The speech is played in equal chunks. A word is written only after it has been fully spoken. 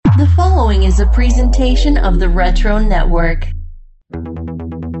The following is a presentation of the Retro Network.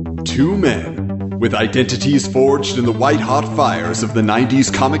 Two men with identities forged in the white-hot fires of the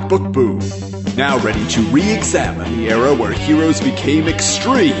 90s comic book boom, now ready to re-examine the era where heroes became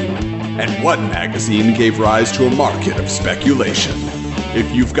extreme, and one magazine gave rise to a market of speculation.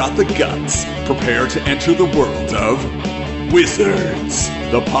 If you've got the guts, prepare to enter the world of Wizards,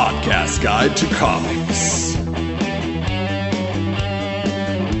 the podcast guide to comics.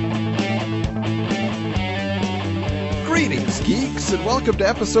 Greetings, geeks, and welcome to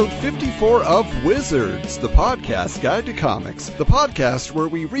episode 54 of Wizards, the podcast guide to comics. The podcast where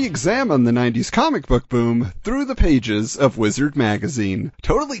we re-examine the 90s comic book boom through the pages of Wizard magazine.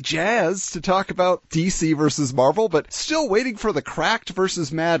 Totally jazzed to talk about DC versus Marvel, but still waiting for the Cracked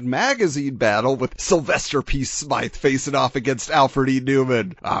versus Mad magazine battle with Sylvester P. Smythe facing off against Alfred E.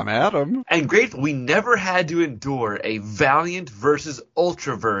 Newman. I'm Adam. And grateful we never had to endure a Valiant versus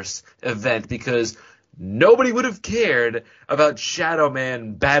Ultraverse event because nobody would have cared about Shadow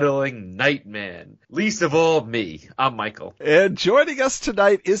Man battling Nightman. Least of all me. I'm Michael. And joining us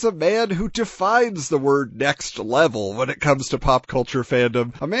tonight is a man who defines the word next level when it comes to pop culture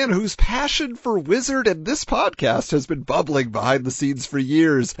fandom. A man whose passion for Wizard and this podcast has been bubbling behind the scenes for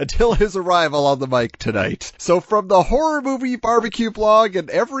years until his arrival on the mic tonight. So from the horror movie barbecue blog and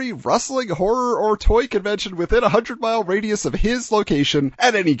every rustling horror or toy convention within a 100-mile radius of his location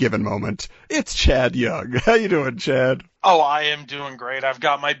at any given moment, it's Chad Young. How you doing, Chad? Oh, I am doing great. I've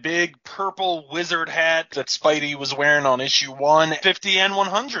got my big purple wizard hat that Spidey was wearing on issue 1, 50 and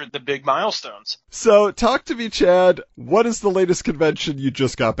 100, the big milestones. So, talk to me, Chad. What is the latest convention you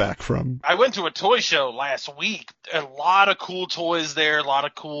just got back from? I went to a toy show last week. A lot of cool toys there, a lot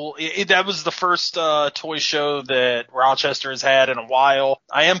of cool... that was the first toy show that Rochester has had in a while.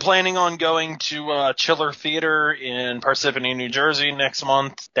 I am planning on going to Chiller Theater in Parsippany, New Jersey next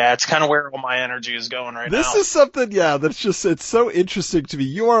month. That's kind of where all my energy is going right now. This is something, it's so interesting to me.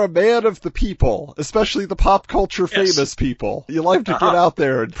 You are a man of the people, especially the pop culture famous people. You like to get out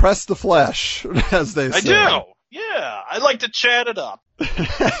there and press the flesh, as they say. I do. Yeah, I like to chat it up.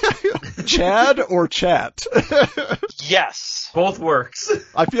 Chad or chat? Yes. Both works.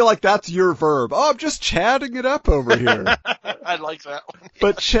 I feel like that's your verb. Oh, I'm just chatting it up over here. I like that one.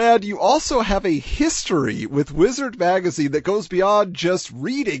 But Chad, you also have a history with Wizard magazine that goes beyond just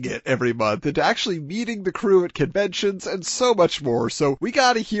reading it every month into actually meeting the crew at conventions and so much more. So we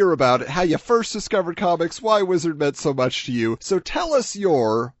gotta hear about it, how you first discovered comics, why Wizard meant so much to you. So tell us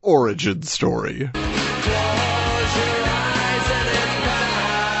your origin story.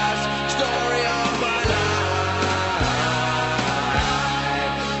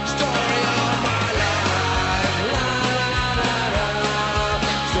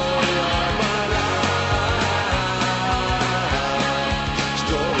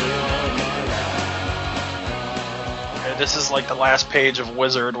 This is like the last page of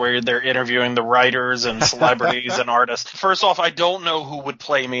Wizard where they're interviewing the writers and celebrities and artists. First off, I don't know who would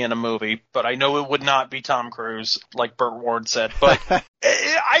play me in a movie, but I know it would not be Tom Cruise, like Burt Ward said. But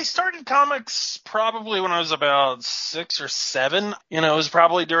I started comics probably when I was about 6 or 7. You know, it was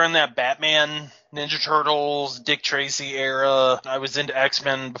probably during that Batman, Ninja Turtles, Dick Tracy era. I was into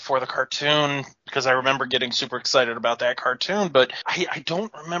X-Men before the cartoon because I remember getting super excited about that cartoon, but I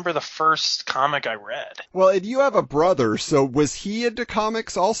don't remember the first comic I read. Well, and you have a brother, so was he into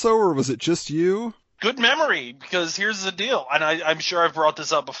comics also, or was it just you? Good memory, because here's the deal, and I'm sure I've brought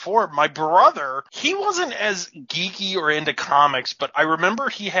this up before. My brother, he wasn't as geeky or into comics, but I remember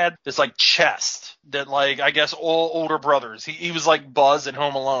he had this, like, chest that, like, I guess all older brothers, he was like Buzz in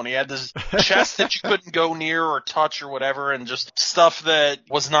Home Alone. He had this chest that you couldn't go near or touch or whatever, and just stuff that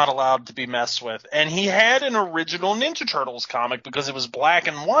was not allowed to be messed with. And he had an original Ninja Turtles comic because it was black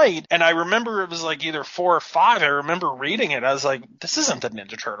and white, and I remember it was, like, either 4 or 5. I remember reading it. I was like, this isn't the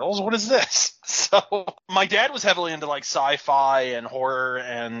Ninja Turtles. What is this? So my dad was heavily into like sci-fi and horror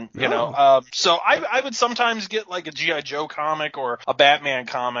and, you know, so I would sometimes get like a G.I. Joe comic or a Batman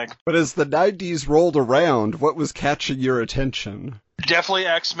comic. But as the 90s rolled around, what was catching your attention? Definitely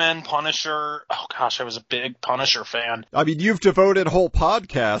X-Men, Punisher. Oh gosh, I was a big Punisher fan. I mean, you've devoted whole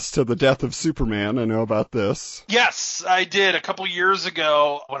podcasts to the death of Superman. I know about this. Yes, I did. A couple years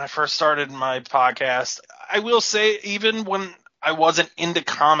ago when I first started my podcast. I will say, even when I wasn't into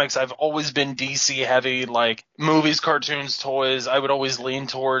comics, I've always been DC heavy, like movies, cartoons, toys. I would always lean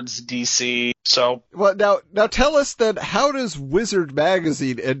towards DC. So, Well, now tell us then, how does Wizard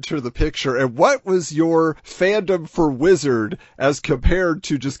Magazine enter the picture, and what was your fandom for Wizard as compared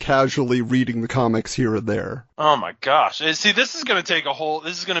to just casually reading the comics here and there? oh my gosh. See, this is going to take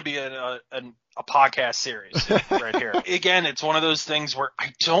this is going to be a podcast series right here. Again, it's one of those things where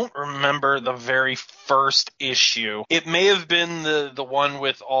I don't remember the very first issue. It may have been the one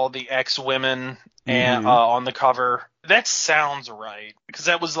with all the ex-women and on the cover. That sounds right, because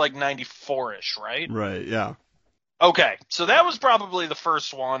that was like 94-ish, right? Right, yeah. Okay, so that was probably the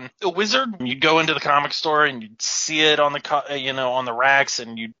first one. A Wizard, you'd go into the comic store and you'd see it on on the racks,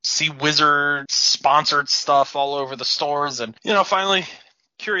 and you'd see Wizard sponsored stuff all over the stores, and finally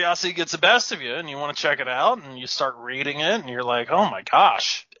curiosity gets the best of you and you want to check it out, and you start reading it and you're like, oh my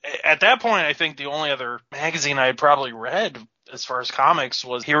gosh. At that point, I think the only other magazine I had probably read as far as comics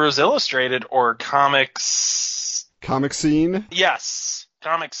was Heroes Illustrated or Comics. Comic Scene? Yes,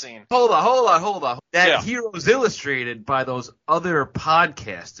 Comic Scene. Hold on. That Yeah. Heroes Illustrated by those other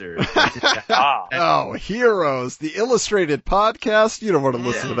podcasters. Oh, Heroes, the illustrated podcast? You don't want to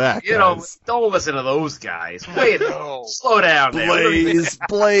listen to that, guys. Don't listen to those guys. Wait, slow down there.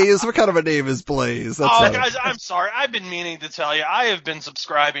 Blaze. What kind of a name is Blaze? Guys, I'm sorry. I've been meaning to tell you, I have been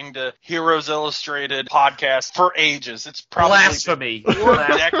subscribing to Heroes Illustrated podcast for ages. It's probably Blasphemy. 4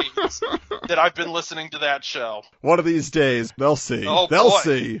 decades that I've been listening to that show. One of these days, they'll see. Oh, They'll boy.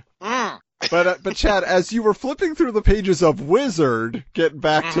 see. Mm. But Chad, as you were flipping through the pages of Wizard, getting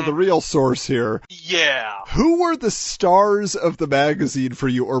back to the real source here, Yeah. who were the stars of the magazine for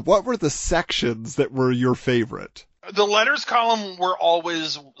you, or what were the sections that were your favorite? The letters column were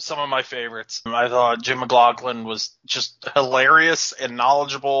always some of my favorites. I thought Jim McLaughlin was just hilarious and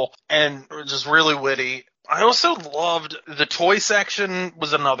knowledgeable and just really witty. I also loved the toy section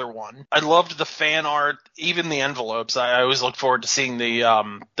was another one. I loved the fan art, even the envelopes. I always look forward to seeing the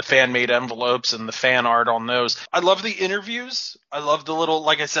fan-made envelopes and the fan art on those. I love the interviews. I love the little,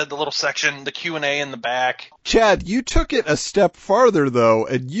 like I said, the little section, the Q&A in the back. Chad, you took it a step farther, though,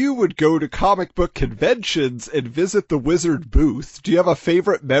 and you would go to comic book conventions and visit the Wizard booth. Do you have a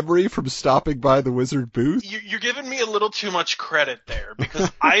favorite memory from stopping by the Wizard booth? You're giving me a little too much credit there,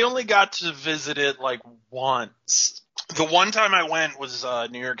 because I only got to visit it like once. The one time I went was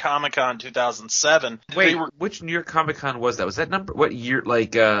New York Comic Con 2007. Wait, which New York Comic Con was that? Was that number? What year?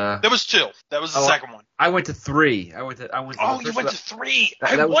 That was 2. That was the second one. I went to 3. I went to. Oh, you went to 3.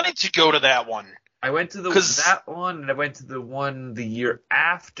 I wanted to go to that one. I went to that one, and I went to the one the year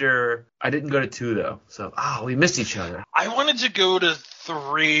after. I didn't go to 2 though, so we missed each other. I wanted to go to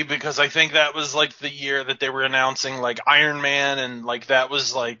 3 because I think that was like the year that they were announcing like Iron Man, and like that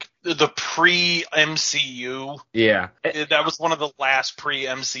was like the pre-MCU. Yeah, that was one of the last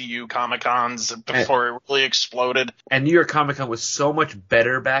pre-MCU Comic Cons before it really exploded. And New York Comic Con was so much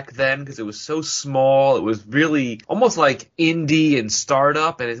better back then because it was so small. It was really almost like indie and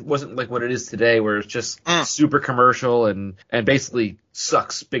startup, and it wasn't like what it is today, where it's just super commercial and basically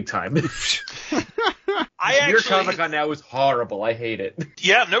sucks big time. Your Comic Con now is horrible. I hate it.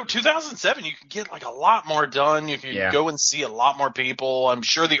 Yeah, no, 2007, you could get like a lot more done. You could go and see a lot more people. I'm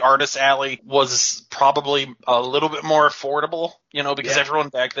sure the Artist Alley was probably a little bit more affordable, because everyone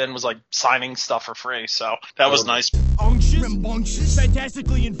back then was like signing stuff for free. So that was nice. Unctuous, rambunctious,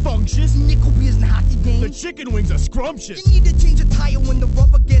 fantastically infunctious, nickel beers and hockey games. The chicken wings are scrumptious. You need to change a tire when the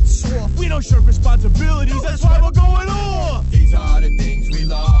rubber gets soft. We don't shirk responsibilities, that's why we're going off. These are the things we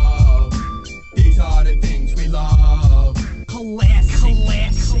love. These are the things we love. Classic.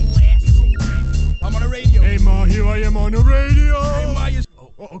 I'm on the radio. Hey, Ma, here I am on the radio. Hey, Ma,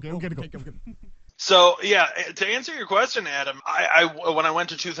 okay, I'm gonna go. So, yeah, to answer your question, Adam, I when I went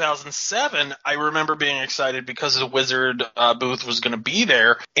to 2007, I remember being excited because the Wizard booth was going to be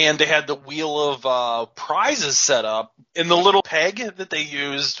there, and they had the wheel of prizes set up, and the little peg that they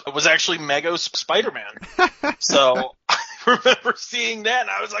used was actually Mego Spider-Man. So I remember seeing that, and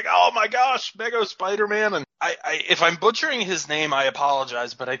I was like, oh my gosh, Mego Spider-Man. And I if I'm butchering his name, I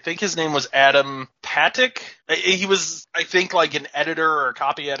apologize, but I think his name was Adam Patek. He was, I think, like an editor or a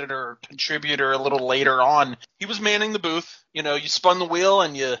copy editor or contributor a little later on. He was manning the booth. You spun the wheel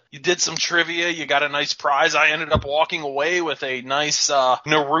and you did some trivia. You got a nice prize. I ended up walking away with a nice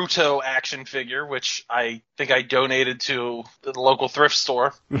Naruto action figure, which I think I donated to the local thrift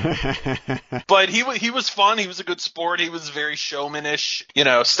store. But he was fun. He was a good sport. He was very showmanish.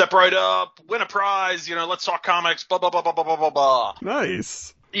 Step right up, win a prize. Let's talk comics. Blah blah blah blah blah blah blah.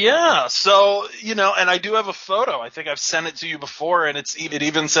 Nice. Yeah, so, and I do have a photo. I think I've sent it to you before, and it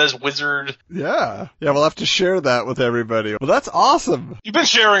even says Wizard. Yeah, we'll have to share that with everybody. Well, that's awesome. You've been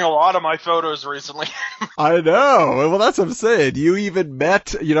sharing a lot of my photos recently. I know. Well, that's what I'm saying. You even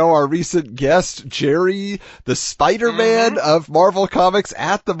met, our recent guest, Jerry, the Spider-Man of Marvel Comics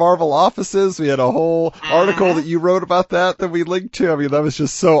at the Marvel offices. We had a whole article that you wrote about that we linked to. I mean, that was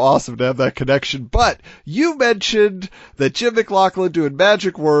just so awesome to have that connection. But you mentioned that Jim McLaughlin doing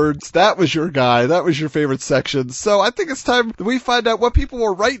magic words. That was your guy. That was your favorite section. So I think it's time that we find out what people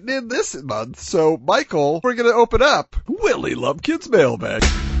were writing in this month. So, Michael, we're going to open up Willie Lumpkin's mailbag.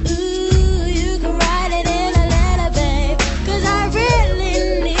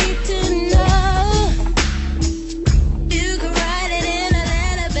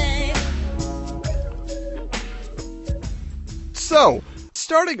 So,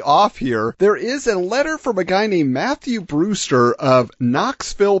 starting off here, there is a letter from a guy named Matthew Brewster of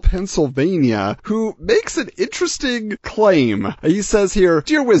Knoxville, Pennsylvania, who makes an interesting claim. He says here,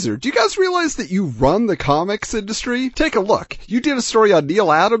 Dear Wizard, do you guys realize that you run the comics industry? Take a look. You did a story on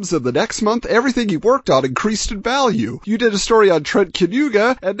Neil Adams, and the next month, everything he worked on increased in value. You did a story on Trent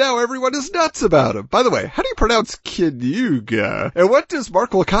Kanuga, and now everyone is nuts about him. By the way, how do you pronounce Kanuga? And what does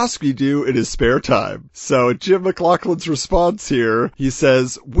Mark Wilkowski do in his spare time? So, Jim McLaughlin's response here, he says,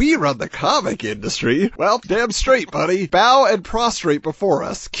 we run the comic industry. Well, damn straight, buddy. Bow and prostrate before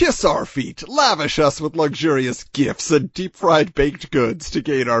us. Kiss our feet. Lavish us with luxurious gifts and deep-fried baked goods to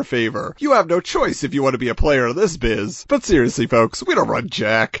gain our favor. You have no choice if you want to be a player in this biz. But seriously, folks, we don't run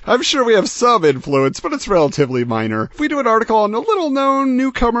jack. I'm sure we have some influence, but it's relatively minor. If we do an article on a little-known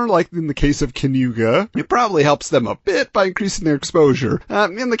newcomer, like in the case of Kanuga, it probably helps them a bit by increasing their exposure.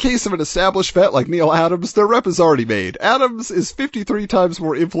 In the case of an established vet like Neil Adams, their rep is already made. Adams is 53 times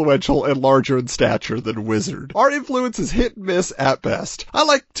more influential and larger in stature than Wizard. Our influence is hit and miss at best. I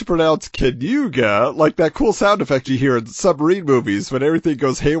like to pronounce Kanuga like that cool sound effect you hear in submarine movies when everything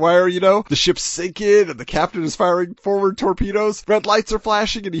goes haywire, the ship's sinking and the captain is firing forward torpedoes, red lights are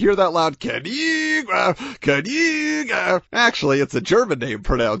flashing and you hear that loud Kanuga, Kanuga. Actually, it's a German name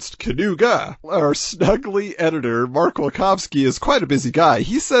pronounced Kanuga. Our snuggly editor, Mark Wilkowski, is quite a busy guy.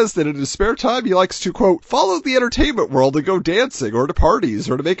 He says that in his spare time he likes to, quote, follow the entertainment world and go dancing or to parties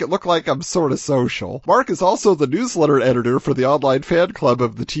or to make it look like I'm sort of social. Mark is also the newsletter editor for the online fan club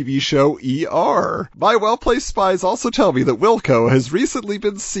of the TV show ER. My well-placed spies also tell me that Wilco has recently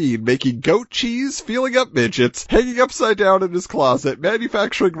been seen making goat cheese, feeling up midgets, hanging upside down in his closet,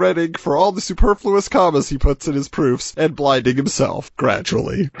 manufacturing red ink for all the superfluous commas he puts in his proofs, and blinding himself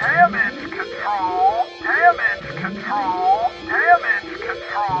gradually. Damage control! Damage control! Damage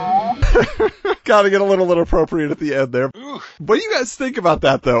control! Gotta get a little inappropriate at the end there. Ooh. What do you guys think about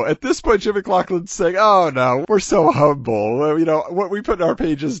that, though? At this point, Jim McLaughlin's saying, oh, no, we're so humble. What we put in our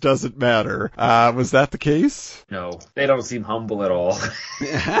pages doesn't matter. Was that the case? No, they don't seem humble at all.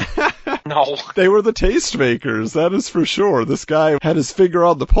 No. They were the tastemakers, that is for sure. This guy had his finger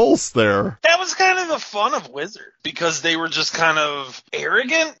on the pulse there. That was kind of the fun of Wizard, because they were just kind of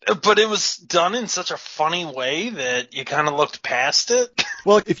arrogant, but it was done in such a funny way that you kind of looked past it.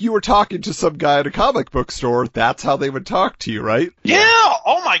 Well, if you were talking to some guy at a comic book store, that's how they would talk to you, right? Yeah!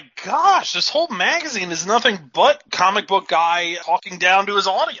 Oh my gosh, this whole magazine is nothing but comic book guy talking down to his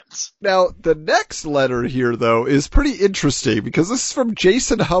audience. Now, the next letter here, though, is pretty interesting, because this is from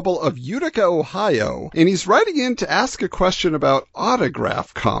Jason Hubble of Utica, Ohio, and he's writing in to ask a question about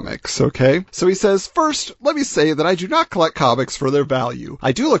autograph comics, okay? So he says, first, let me say that I do not collect comics for their value.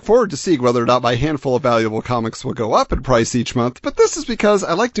 I do look forward to seeing whether or not my handful of valuable comics will go up in price each month, but this is because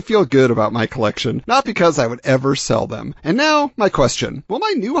I like to feel good about my collection, not because I would ever sell them. And now, my question. Will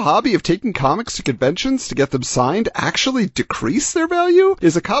my new hobby of taking comics to conventions to get them signed actually decrease their value?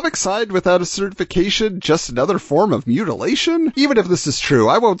 Is a comic signed without a certification just another form of mutilation? Even if this is true,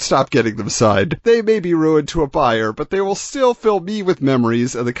 I won't stop getting them signed. They may be ruined to a buyer, but they will still fill me with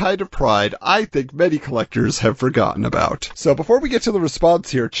memories and the kind of pride I think many collectors have forgotten about. So before we get to the response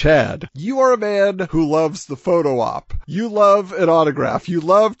here, Chad, you are a man who loves the photo op. You love an autograph. You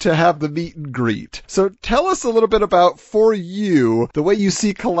love to have the meet and greet. So tell us a little bit about, for you, the way you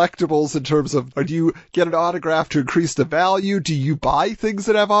see collectibles in terms of, do you get an autograph to increase the value? Do you buy things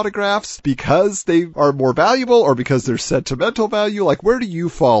that have autographs because they are more valuable or because they're sentimental value? Like, where do you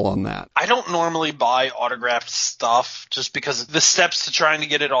fall on that? I don't normally buy autographed stuff just because the steps to trying to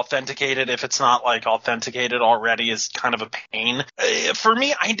get it authenticated, if it's not like authenticated already, is kind of a pain. For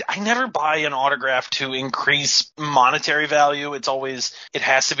me, I never buy an autograph to increase monetary value. It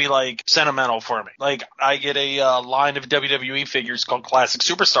has to be like sentimental for me. Like I get a line of WWE figures called Classic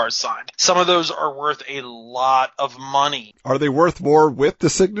Superstars signed. Some of those are worth a lot of money. Are they worth more with the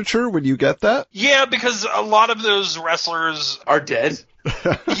signature when you get that? Yeah, because a lot of those wrestlers Are dead.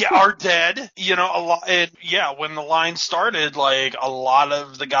 are dead. A lot. When the line started, like a lot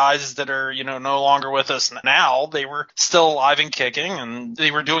of the guys that are no longer with us now, they were still alive and kicking, and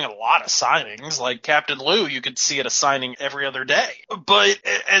they were doing a lot of signings. Like Captain Lou, you could see at a signing every other day. But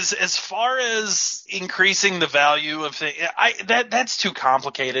as far as increasing the value of things, that's too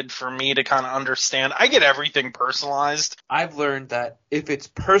complicated for me to kind of understand. I get everything personalized. I've learned that if it's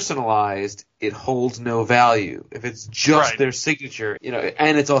personalized, it holds no value. If it's just their signature,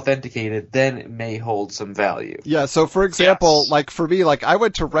 and it's authenticated, then it may hold some value. Yeah, so for example, like for me, like I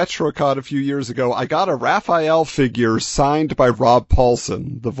went to RetroCon a few years ago. I got a Raphael figure signed by Rob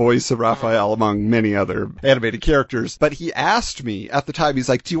Paulson, the voice of Raphael among many other animated characters. But he asked me at the time, he's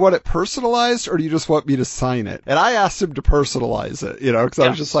like, do you want it personalized or do you just want me to sign it? And I asked him to personalize it, because I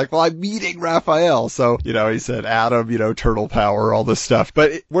was just like, well, I'm meeting Raphael. So, he said Adam, Turtle Power, all this stuff.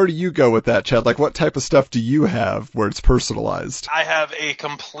 But where do you go with that, Chad? Like, what type of stuff do you have where it's personalized? I have a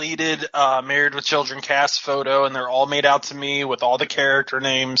completed Married with Children cast photo, and they're all made out to me with all the character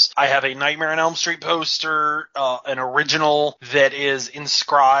names. I have a Nightmare on Elm Street poster, an original that is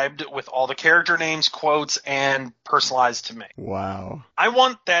inscribed with all the character names, quotes, and personalized to me. Wow. I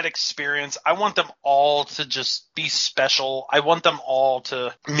want that experience. I want them all to just be special. I want them all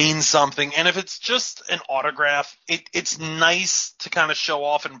to mean something. And if it's just an autograph, it's nice to kind of show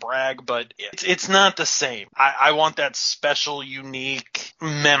off and brag, but it's not the same. I want that special, unique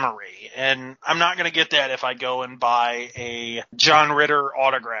memory. And I'm not going to get that if I go and buy a John Ritter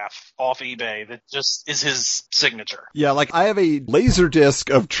autograph off eBay that just is his signature. Yeah, like I have a laser disc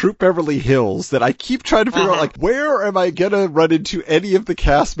of Troop Beverly Hills that I keep trying to figure out, like, where am I going to run into any of the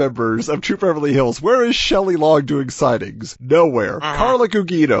cast members of Troop Beverly Hills? Where is Shelley Long doing sightings? Nowhere. Carla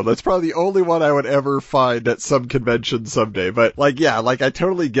Gugino, that's probably the only one I would ever find at some convention someday. But I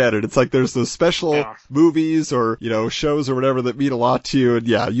totally get it. It's like there's those special movies or, shows or whatever that mean a lot to you. And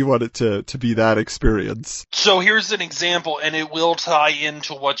you want it to be that experience. So here's an example, and it will tie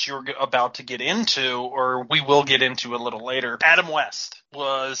into what you're about to get into, or we will get into a little later. Adam West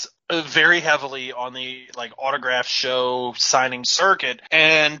was very heavily on the autograph show signing circuit,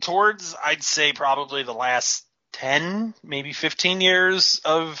 and towards, I'd say, probably the last 10, maybe 15 years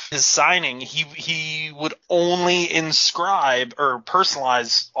of his signing, he would only inscribe or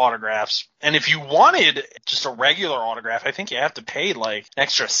personalize autographs. And if you wanted just a regular autograph, I think you have to pay like an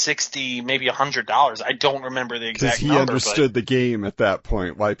extra $60, maybe $100. I don't remember the exact number. Because he understood the game at that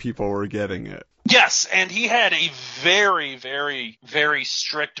point, why people were getting it. Yes, and he had a very, very, very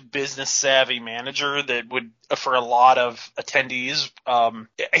strict business savvy manager that would, for a lot of attendees,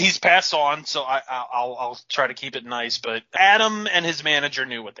 he's passed on, so I'll try to keep it nice. But Adam and his manager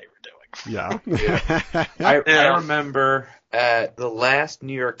knew what they were doing. Yeah. I remember at the last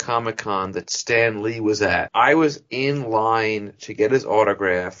New York Comic-Con that Stan Lee was at, I was in line to get his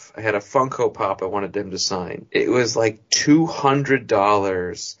autograph. I had a Funko Pop I wanted him to sign. It was like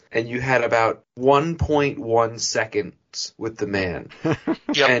 $200, and you had about 1.1 seconds with the man.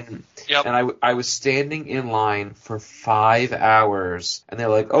 And I was standing in line for 5 hours, and they're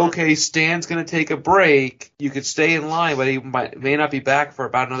like, okay, Stan's going to take a break. You could stay in line, but he may not be back for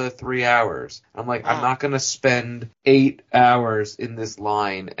about another 3 hours. I'm like, I'm not going to spend 8 hours in this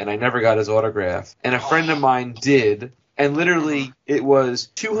line, and I never got his autograph. And a friend of mine did, and literally it was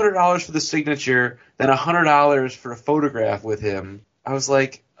 $200 for the signature, then $100 for a photograph with him. I was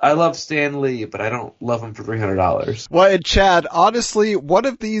like, I love Stan Lee, but I don't love him for $300. Well, and Chad, honestly, one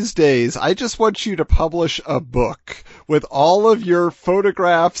of these days, I just want you to publish a book with all of your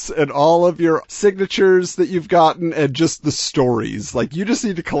photographs and all of your signatures that you've gotten and just the stories. Like, you just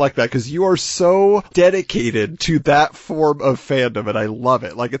need to collect that because you are so dedicated to that form of fandom, and I love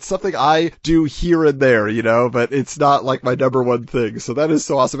it. Like, it's something I do here and there, but it's not like my number one thing. So that is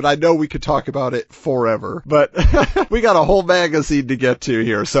so awesome. And I know we could talk about it forever, but we got a whole magazine to get to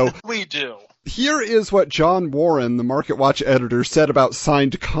here. So we do. Here is what John Warren, the Market Watch editor, said about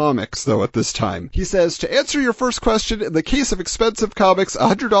signed comics, though, at this time. He says, to answer your first question, in the case of expensive comics,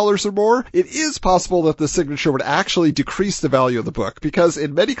 $100 or more, it is possible that the signature would actually decrease the value of the book, because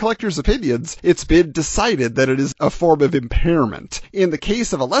in many collectors' opinions, it's been decided that it is a form of impairment. In the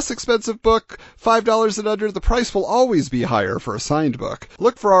case of a less expensive book, $5 and under, the price will always be higher for a signed book.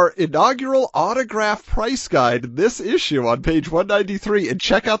 Look for our inaugural autograph price guide in this issue on page 193 and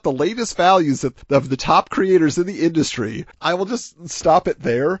check out the latest values of the top creators in the industry. I will just stop it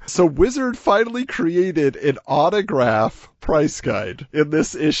there. So Wizard finally created an autograph price guide in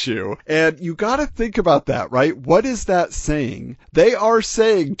this issue. And you gotta think about that, right? What is that saying? They are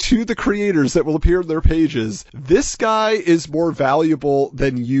saying to the creators that will appear in their pages, this guy is more valuable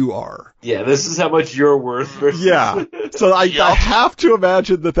than you are. Yeah, this is how much you're worth versus... Yeah. So I have to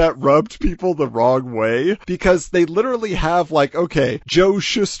imagine that rubbed people the wrong way, because they literally have, like, okay, Joe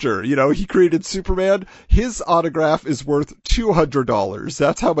Shuster, he created Superman. His autograph is worth $200.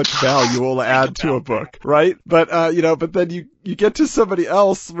 That's how much value we'll add to a book, right? But, but then you get to somebody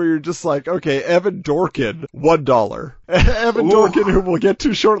else where you're just like, okay, Evan Dorkin, $1. Evan Dorkin, who we'll get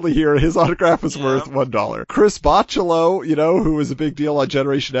to shortly here, his autograph is worth $1. Chris Bocciolo, who was a big deal on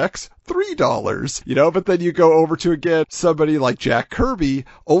Generation X, $3. But then you go over to, again, somebody like Jack Kirby,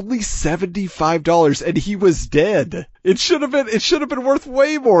 only $75, and he was dead. It should have been worth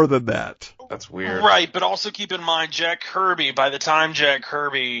way more than that. That's weird. Right, but also keep in mind, Jack Kirby, by the time Jack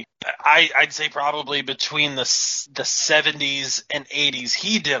Kirby, I'd say probably between the 70s and 80s,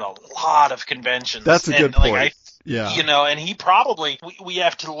 he did a lot of conventions. That's a good point. Yeah. And he probably, we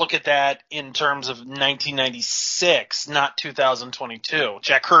have to look at that in terms of 1996, not 2022.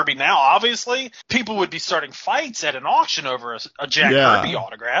 Jack Kirby now, obviously, people would be starting fights at an auction over a Jack Kirby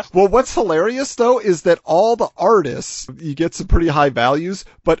autograph. Well, what's hilarious, though, is that all the artists, you get some pretty high values,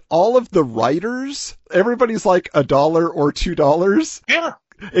 but all of the writers, everybody's like $1 or $2. Yeah.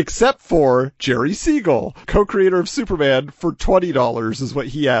 Except for Jerry Siegel, co-creator of Superman, for $20 is what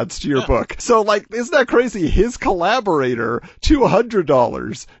he adds to your book. So, isn't that crazy? His collaborator,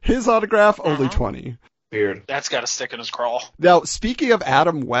 $200. His autograph, only $20. Weird. That's got to stick in his craw. Now, speaking of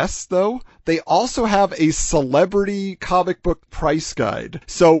Adam West, though, they also have a celebrity comic book price guide.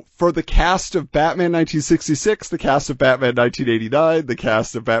 So, for the cast of Batman 1966, the cast of Batman 1989, the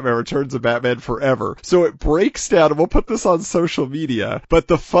cast of Batman Returns and Batman Forever. So it breaks down, and we'll put this on social media, but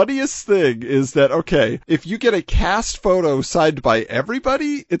the funniest thing is that, okay, if you get a cast photo signed by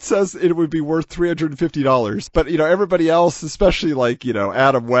everybody, it says it would be worth $350. But, everybody else, especially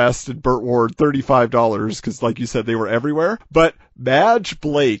Adam West and Burt Ward, $35. Because, like you said, they were everywhere. But Madge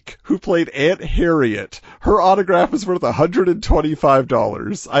Blake, who played Aunt Harriet, her autograph is worth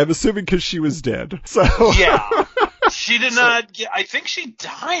 $125. I'm assuming because she was dead. So yeah, she did not. I think she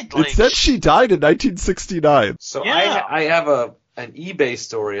died. It said she died in 1969. So yeah. I have an eBay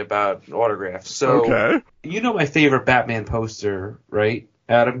story about autographs. So okay. My favorite Batman poster, right,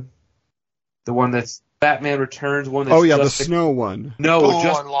 Adam? The one that's Batman Returns, one that's the snow one. No,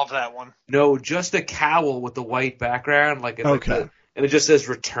 I love that one. No, just a cowl with the white background, and it just says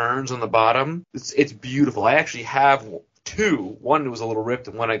Returns on the bottom. It's beautiful. I actually have two. One was a little ripped,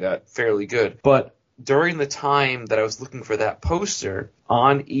 and one I got fairly good. But during the time that I was looking for that poster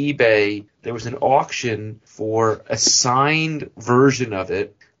on eBay, there was an auction for a signed version of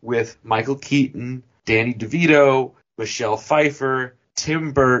it with Michael Keaton, Danny DeVito, Michelle Pfeiffer,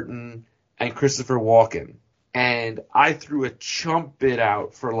 Tim Burton, and Christopher Walken. And I threw a chump bid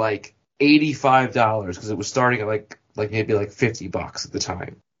out for $85 because it was starting at maybe $50 at the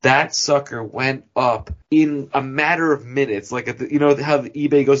time. That sucker went up in a matter of minutes, how the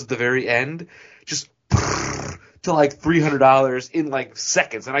eBay goes at the very end, just to $300 in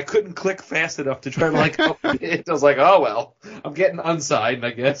seconds. And I couldn't click fast enough to try to up it. I was like, oh well, I'm getting unsigned,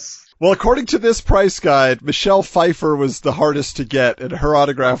 I guess. Well, according to this price guide, Michelle Pfeiffer was the hardest to get, and her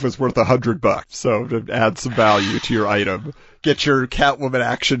autograph was worth $100. So to add some value to your item, get your Catwoman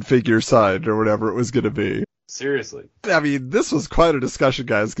action figure signed or whatever it was going to be. Seriously. I mean, this was quite a discussion,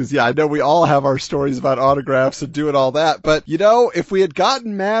 guys, because, I know we all have our stories about autographs and doing all that, but, if we had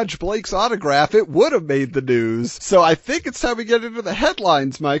gotten Madge Blake's autograph, it would have made the news. So I think it's time we get into the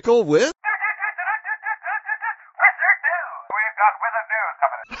headlines, Michael, with...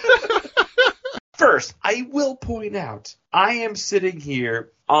 First, I will point out, I am sitting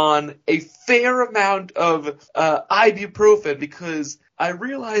here on a fair amount of ibuprofen because I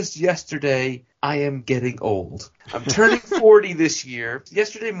realized yesterday I am getting old. I'm turning 40 this year.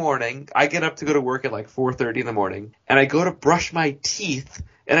 Yesterday morning, I get up to go to work at 4:30 in the morning, and I go to brush my teeth,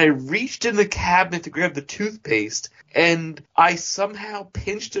 and I reached in the cabinet to grab the toothpaste, and I somehow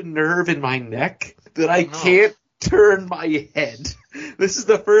pinched a nerve in my neck that I can't turn my head. This is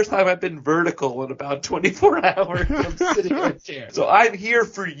the first time I've been vertical in about 24 hours. I'm sitting in a chair. So I'm here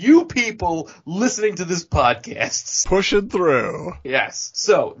for you people listening to this podcast. Pushing through. Yes.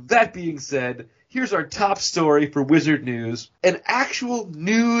 So, that being said, here's our top story for Wizard News. An actual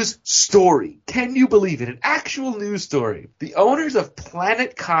news story. Can you believe it? An actual news story. The owners of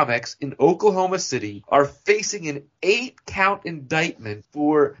Planet Comics in Oklahoma City are facing an 8-count indictment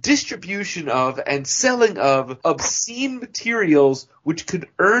for distribution of and selling of obscene materials which could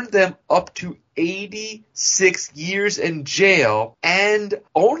earn them up to 86 years in jail and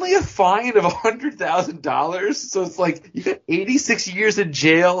only a fine of $100,000. So it's like you got 86 years in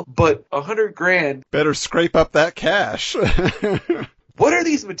jail, but $100,000. Better scrape up that cash. What are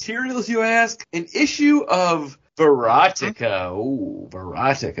these materials, you ask? An issue of Verotica. Ooh,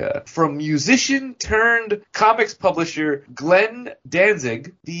 Verotica. From musician turned comics publisher Glenn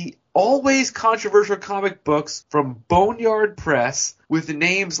Danzig, the always controversial comic books from Boneyard Press with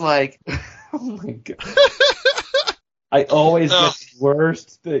names like, oh my god, I always get the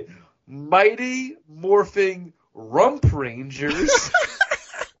worst thing. Mighty Morphing Rump Rangers.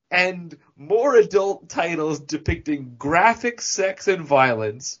 And more adult titles depicting graphic sex and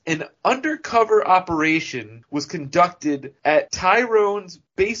violence. An undercover operation was conducted at Tyrone's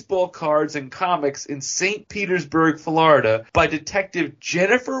Baseball Cards and Comics in St. Petersburg, Florida, by Detective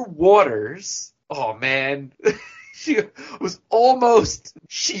Jennifer Waters. Oh, man. She was almost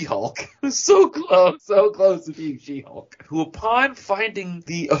She-Hulk. So close to being She-Hulk. Who, upon finding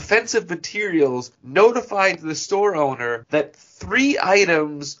the offensive materials, notified the store owner that 3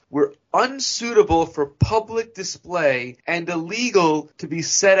 items were unsuitable for public display and illegal to be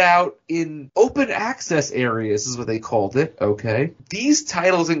set out in open access areas, is what they called it, okay? These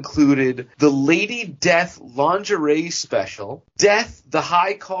titles included the Lady Death Lingerie Special, Death, the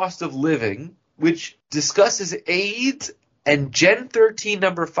High Cost of Living, which discusses AIDS, and Gen 13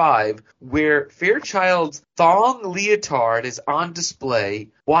 number 5, where Fairchild's thong leotard is on display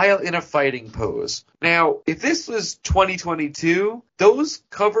while in a fighting pose. Now, if this was 2022, those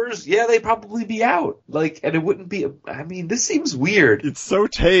covers, yeah, they'd probably be out. Like, and it wouldn't be, I mean, this seems weird. It's so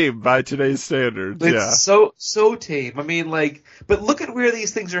tame by today's standards, It's so tame. I mean, like, but look at where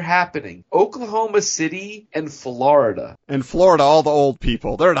these things are happening. Oklahoma City and Florida. In Florida, all the old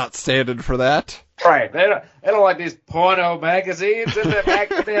people, they're not standing for that. Right. They don't like these porno magazines in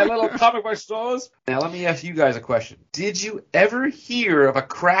their little comic book stores. Now, let me ask you guys a question. Did you ever hear of a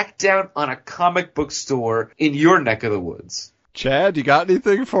crackdown on a comic book store in your neck of the woods? Chad, you got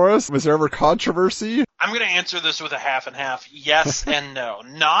anything for us? Was there ever controversy? I'm going to answer this with a half and half. Yes and no.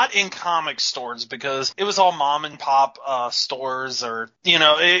 Not in comic stores, because it was all mom and pop stores, or,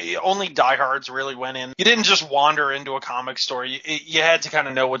 only diehards really went in. You didn't just wander into a comic store. You had to kind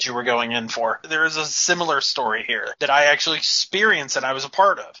of know what you were going in for. There is a similar story here that I actually experienced and I was a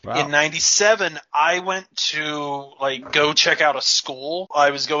part of. Wow. In 97, I went to go check out a school. I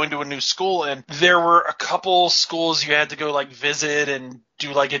was going to a new school, and there were a couple schools you had to go visit and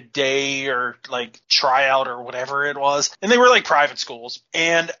do a day or tryout or whatever it was, and they were private schools,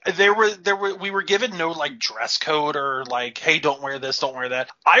 and we were given no dress code or hey, don't wear this, don't wear that.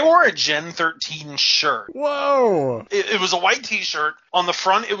 I wore a Gen 13 shirt. Whoa! It was a white t-shirt. On the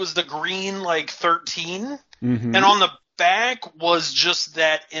front it was the green 13, and on the back was just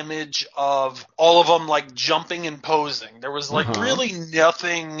that image of all of them jumping and posing. There was really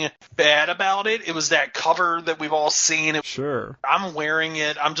nothing bad about it. It was that cover that we've all seen. Sure. I'm wearing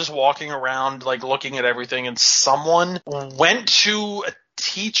it. I'm just walking around looking at everything, and someone went to a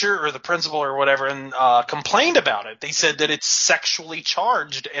teacher or the principal or whatever and complained about it. They said that it's sexually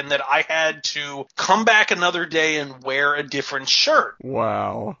charged and that I had to come back another day and wear a different shirt.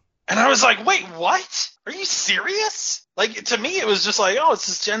 Wow. And I was like, wait, what? Are you serious? To me, it was just it's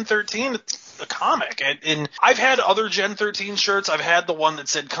just Gen 13, it's a comic. And I've had other Gen 13 shirts. I've had the one that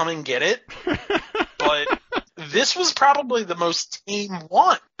said, come and get it. But this was probably the most tame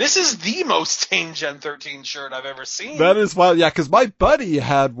one. This is the most tame Gen 13 shirt I've ever seen. That is wild, yeah, because my buddy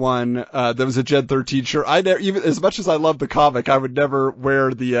had one that was a Gen 13 shirt. I never, even as much as I love the comic, I would never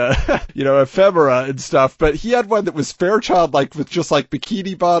wear the, ephemera and stuff, but he had one that was Fairchild, with just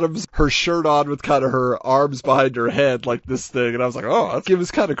bikini bottoms, her shirt on with kind of her arms behind her head, this thing, and I was like, oh, it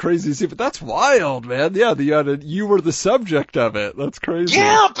was kind of crazy to see, but that's wild, man. Yeah, you were the subject of it. That's crazy.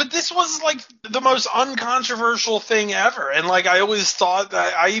 Yeah, but this was the most uncontroversial thing ever, and I always thought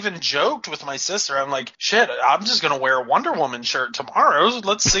that I even joked with my sister. I'm like, shit, I'm just going to wear a Wonder Woman shirt tomorrow.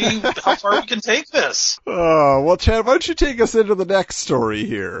 Let's see how far we can take this. Oh, well, Chad, why don't you take us into the next story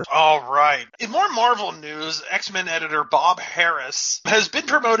here? All right. In more Marvel news, X-Men editor Bob Harras has been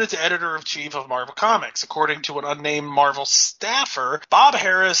promoted to editor-in-chief of Marvel Comics. According to an unnamed Marvel staffer, Bob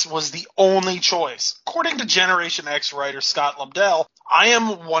Harras was the only choice. According to Generation X writer Scott Lobdell, I am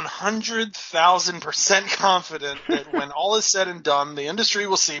 100,000% confident that when all is said and done, the industry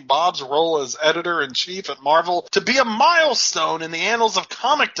will see Bob's role as editor-in-chief at Marvel to be a milestone in the annals of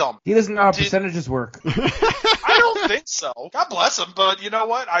comicdom. He doesn't know how percentages work. I don't think so. God bless him, but you know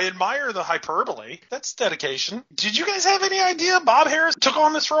what? I admire the hyperbole. That's dedication. Did you guys have any idea Bob Harras took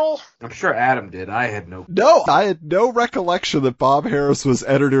on this role? I'm sure Adam did. I had no. No, I had no recollection that Bob Harras was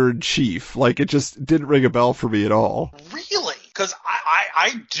editor-in-chief. Like, it just didn't ring a bell for me at all. Really? Because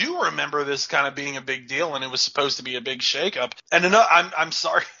I do remember this kind of being a big deal, and it was supposed to be a big shakeup. And I'm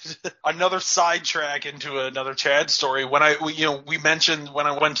sorry, another sidetrack into another Chad story. When we mentioned when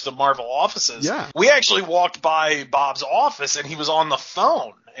I went to the Marvel offices, Yeah. we actually walked by Bob's office, and he was on the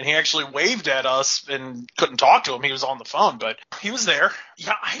phone. And he actually waved at us and couldn't talk to him. He was on the phone, but he was there.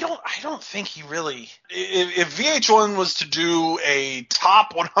 Yeah, I don't think he really. If VH1 was to do a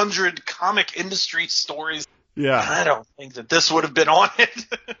top 100 comic industry stories, Yeah. I don't think that this would have been on it.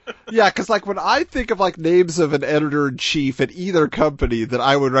 Yeah, because like when I think of like names of an editor-in-chief at either company that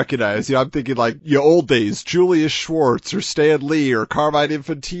I would recognize, I'm thinking like old days, Julius Schwartz or Stan Lee or Carmine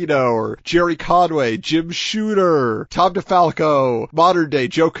Infantino or Jerry Conway, Jim Shooter, Tom DeFalco, modern day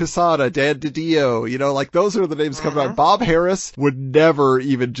Joe Quesada, Dan DiDio, like those are the names coming to mind. Bob Harras would never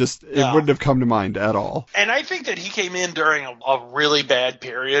even it wouldn't have come to mind at all. And I think that he came in during a really bad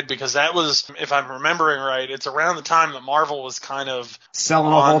period because that was, if I'm remembering right, it's around the time that Marvel was kind of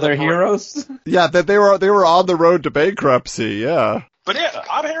selling off all their heroes. Yeah, that they were on the road to bankruptcy. Yeah, but yeah,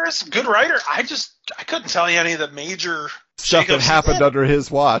 Bob Harras, good writer. I couldn't tell you any of the major stuff that happened under his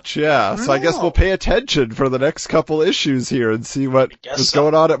watch. Yeah, so I guess we'll pay attention for the next couple issues here and see what was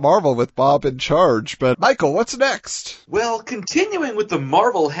going on at Marvel with Bob in charge. But Michael, what's next? Well, continuing with the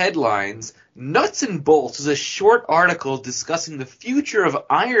Marvel headlines, Nuts and Bolts is a short article discussing the future of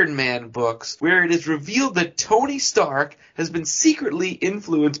Iron Man books, where it is revealed that Tony Stark has been secretly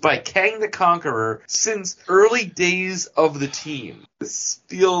influenced by Kang the Conqueror since early days of the team. This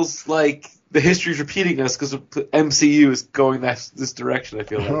feels like the history's repeating us because the MCU is going this direction, I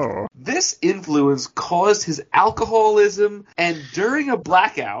feel like. Oh. This influence caused his alcoholism and during a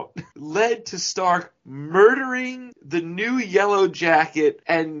blackout led to Stark murdering the new Yellow Jacket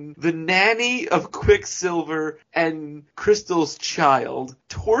and the nanny of Quicksilver and Crystal's child.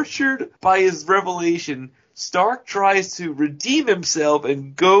 Tortured by his revelation, Stark tries to redeem himself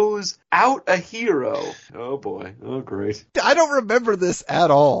and goes out a hero. Oh boy. Oh great. I don't remember this at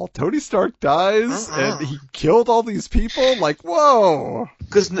all. Tony Stark dies and he killed all these people? Like, whoa.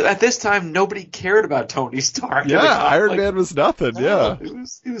 Because at this time, nobody cared about Tony Stark. Yeah, Iron Man was nothing, yeah.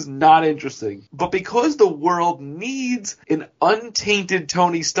 It was not interesting. But because the world needs an untainted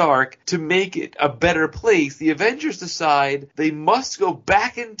Tony Stark to make it a better place, the Avengers decide they must go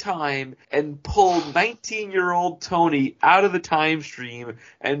back in time and pull 19-year-old Tony out of the time stream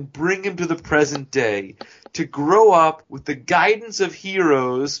and bring him to the present day to grow up with the guidance of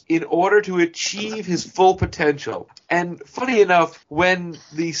heroes in order to achieve his full potential. And funny enough, when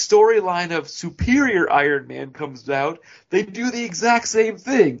the storyline of Superior Iron Man comes out, they do the exact same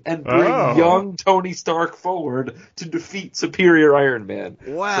thing and bring young Tony Stark forward to defeat Superior Iron Man.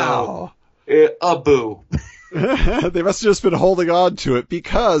 Wow. So, a boo. They must have just been holding on to it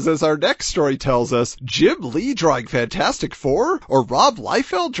because, as our next story tells us, Jim Lee drawing Fantastic Four or Rob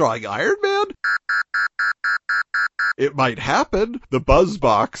Liefeld drawing Iron Man? It might happen. The Buzz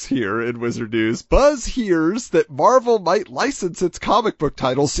Box here in Wizard News. Buzz hears that Marvel might license its comic book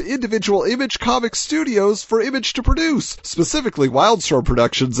titles to individual Image Comics studios for Image to produce, specifically Wildstorm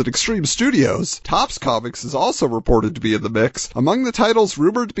Productions and Extreme Studios. Topps Comics is also reported to be in the mix. Among the titles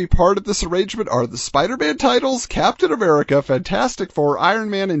rumored to be part of this arrangement are the Spider-Man titles, Captain America, Fantastic Four, Iron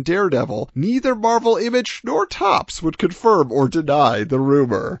Man, and Daredevil. Neither Marvel, Image, nor Topps would confirm or deny the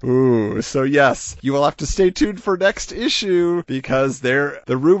rumor. Ooh, so yes, you will have to stay tuned for next issue because the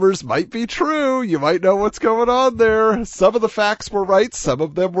rumors might be true. You might know what's going on there. Some of the facts were right, some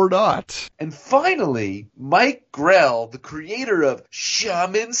of them were not. And finally, Mike Grell, the creator of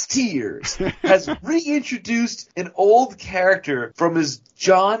Shaman's Tears, has reintroduced an old character from his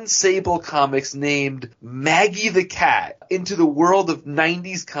John Sable comics named Maggie the Cat into the world of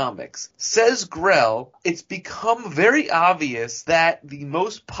 90s comics. Says Grell, it's become very obvious that the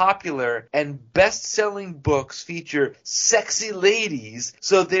most popular and best-selling books featuring feature sexy ladies,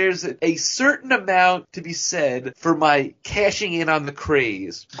 so there's a certain amount to be said for my cashing in on the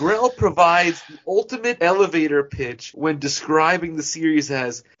craze. Grell provides the ultimate elevator pitch when describing the series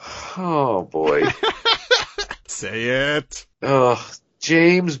as, oh boy. Say it.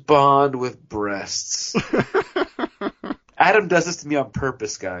 James Bond with breasts. Adam does this to me on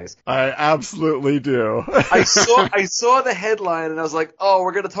purpose, guys. I absolutely do. I saw the headline and I was like, oh,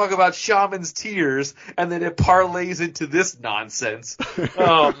 we're going to talk about Shaman's Tears, and then it parlays into this nonsense.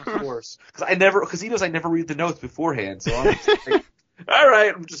 Oh, of course. Because he knows I never read the notes beforehand, so I'm just like, all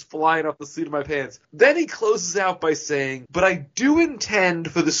right, I'm just flying off the seat of my pants. Then he closes out by saying, but I do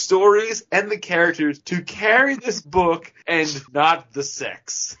intend for the stories and the characters to carry this book and not the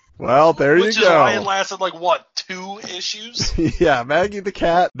sex. Well, there you go. Which is why it lasted, 2 issues? Yeah, Maggie the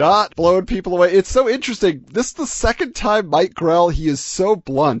Cat not blowing people away. It's so interesting. This is the second time Mike Grell, he is so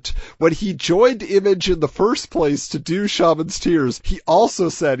blunt. When he joined Image in the first place to do Shaman's Tears, he also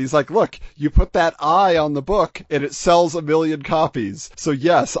said, he's like, look, you put that eye on the book and it sells 1 million copies. So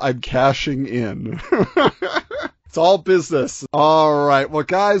yes, I'm cashing in. It's all business. All right. Well,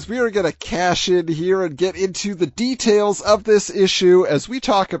 guys, we are going to cash in here and get into the details of this issue as we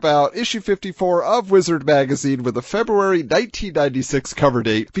talk about issue 54 of Wizard Magazine with a February 1996 cover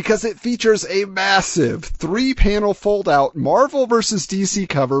date, because it features a massive 3-panel fold-out Marvel vs. DC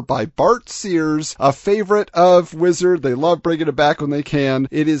cover by Bart Sears, a favorite of Wizard. They love bringing it back when they can.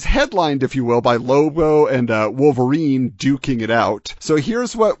 It is headlined, if you will, by Lobo and Wolverine duking it out. So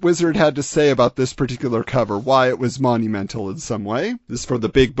here's what Wizard had to say about this particular cover, why it was monumental in some way. This is for the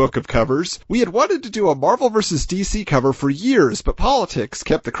big book of covers. We had wanted to do a Marvel vs. DC cover for years, but politics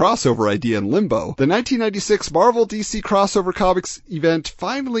kept the crossover idea in limbo. The 1996 Marvel DC crossover comics event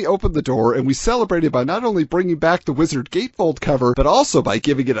finally opened the door, and we celebrated by not only bringing back the Wizard Gatefold cover, but also by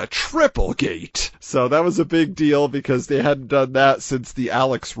giving it a triple gate. So that was a big deal because they hadn't done that since the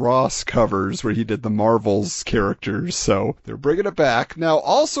Alex Ross covers where he did the Marvel's characters. So they're bringing it back. Now,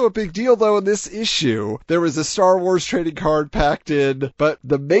 also a big deal though in this issue, there was a Star Wars trading card packed in, but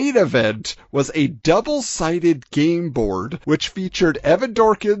the main event was a double-sided game board, which featured Evan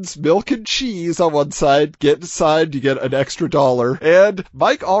Dorkin's Milk and Cheese on one side, get inside, you get an extra $1, and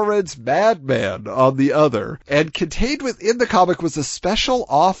Mike Allred's Madman on the other. And contained within the comic was a special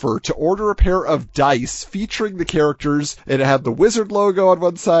offer to order a pair of dice featuring the characters, and it had the Wizard logo on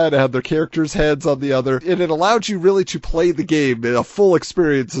one side, it had their characters' heads on the other, and it allowed you really to play the game. A full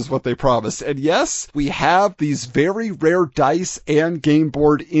experience is what they promised. And yes, we have these very rare dice and game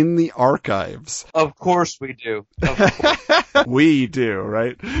board in the archives. Of course we do. Of course. We do,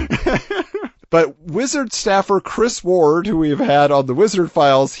 right? But Wizard staffer Chris Ward, who we've had on the Wizard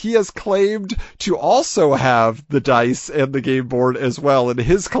Files, he has claimed to also have the dice and the game board as well in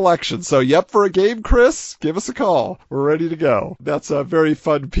his collection. So, yep, for a game, Chris, give us a call. We're ready to go. That's a very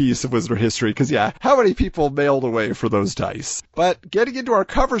fun piece of Wizard history, because, yeah, how many people mailed away for those dice? But getting into our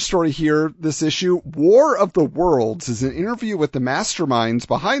cover story here, this issue, War of the Worlds is an interview with the masterminds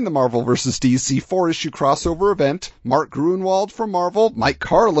behind the Marvel vs. DC 4-issue crossover event, Mark Gruenwald from Marvel, Mike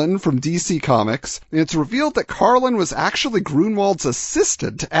Carlin from DC Comics, and it's revealed that Carlin was actually Gruenwald's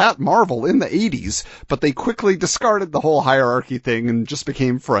assistant at Marvel in the 80s, but they quickly discarded the whole hierarchy thing and just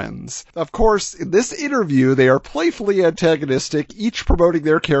became friends. Of course, in this interview, they are playfully antagonistic, each promoting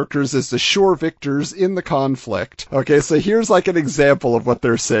their characters as the sure victors in the conflict. Okay, so here's an example of what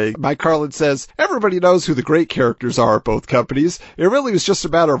they're saying. Mike Carlin says, everybody knows who the great characters are at both companies. It really was just a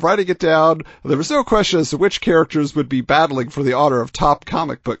matter of writing it down. There was no question as to which characters would be battling for the honor of top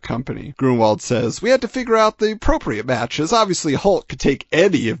comic book company. Gruenwald says, we had to figure out the appropriate matches. Obviously, Hulk could take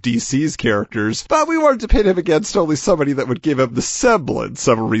any of DC's characters, but we wanted to pit him against only somebody that would give him the semblance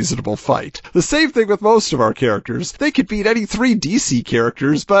of a reasonable fight. The same thing with most of our characters. They could beat any 3 DC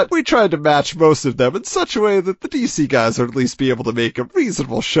characters, but we tried to match most of them in such a way that the DC guys would at least be able to make a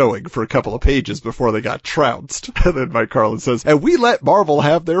reasonable showing for a couple of pages before they got trounced. And then Mike Carlin says, and we let Marvel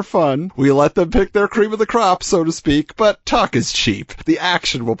have their fun. We let them pick their cream of the crop, so to speak, but talk is cheap. The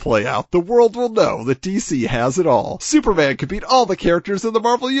action will play out. The world will know that DC has it all. Superman could beat all the characters in the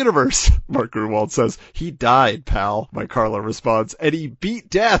Marvel Universe. Mark Gruenwald says, he died, pal. Mike Carlin responds, and he beat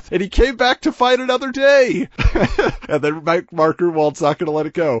death, and he came back to fight another day. And then Mark Gruenwald's not going to let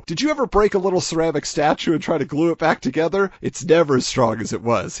it go. Did you ever break a little ceramic statue and try to glue it back together? It's never as strong as it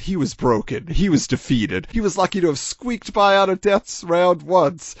was. He was broken. He was defeated. He was lucky to have squeaked by out of death's round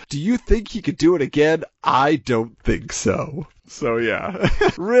once. Do you think he could do it again? I don't think so. So yeah,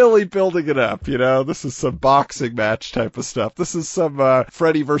 really building it up, this is some boxing match type of stuff. This is some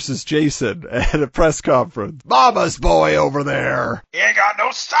Freddy versus Jason at a press conference. Mama's boy over there. He ain't got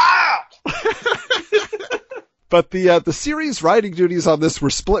no style. But the series writing duties on this were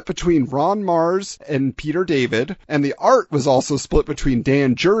split between Ron Mars and Peter David, and the art was also split between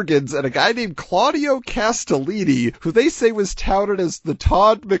Dan Jurgens and a guy named Claudio Castellini, who they say was touted as the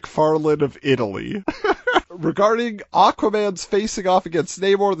Todd McFarlane of Italy. Regarding Aquaman's facing off against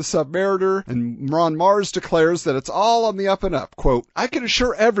Namor the Submariner, and Ron Mars declares that it's all on the up and up. Quote, I can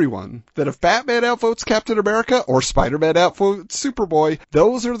assure everyone that if Batman outvotes Captain America or Spider-Man outvotes Superboy,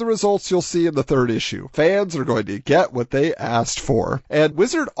 those are the results you'll see in the third issue. Fans are going to get what they asked for. And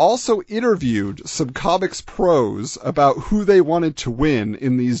Wizard also interviewed some comics pros about who they wanted to win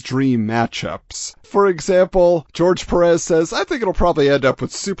in these dream matchups. For example, George Perez says, I think it'll probably end up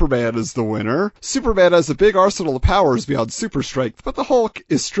with Superman as the winner. Superman has a big arsenal of powers beyond super strength, but the Hulk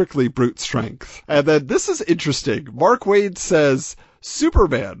is strictly brute strength. And then this is interesting. Mark Waid says,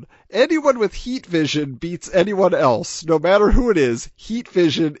 Superman, anyone with heat vision beats anyone else. No matter who it is, heat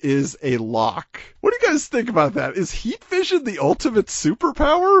vision is a lock. What do you guys think about that? Is heat vision the ultimate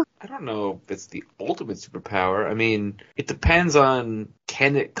superpower? I don't know if it's the ultimate superpower. I mean, it depends on,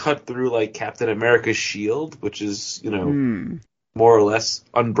 can it cut through like Captain America's shield, which is, more or less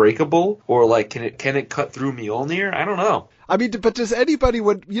unbreakable, or like can it cut through Mjolnir? I don't know. I mean, but does anybody,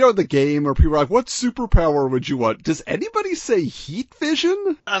 when, the game where people are like, what superpower would you want? Does anybody say heat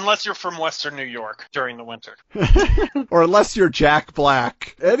vision? Unless you're from Western New York during the winter. Or unless you're Jack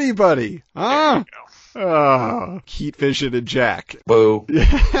Black. Anybody. There you go. Heat vision and Jack. Boo.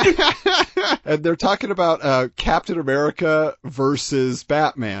 And they're talking about Captain America versus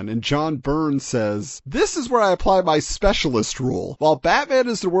Batman, and John Byrne says, this is where I apply my specialist rule. While Batman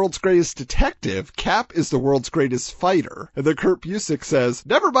is the world's greatest detective, Cap is the world's greatest fighter. And then Kurt Busiek says,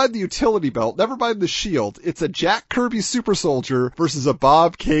 never mind the utility belt, never mind the shield. It's a Jack Kirby super soldier versus a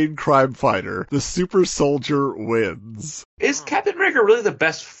Bob Kane crime fighter. The super soldier wins. Is Captain America really the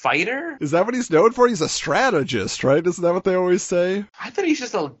best fighter? Is that what he's known for? He's a strategist, right? Isn't that what they always say? I thought he's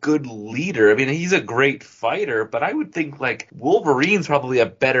just a good leader. I mean, he's a great fighter, but I would think, like, Wolverine's probably a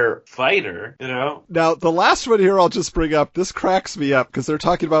better fighter, Now, the last one here I'll just bring up, this cracks me up, because they're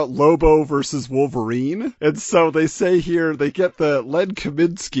talking about Lobo versus Wolverine. And so they say here, they get the Len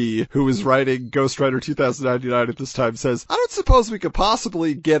Kaminsky, who is writing Ghost Rider 2099 at this time, says, I don't suppose we could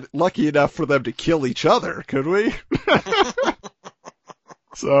possibly get lucky enough for them to kill each other, could we?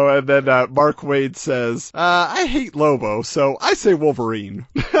 So, and then Mark Waid says, I hate Lobo, so I say Wolverine.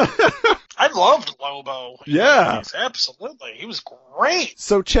 I loved Lobo. Yeah. Yes, absolutely. He was great.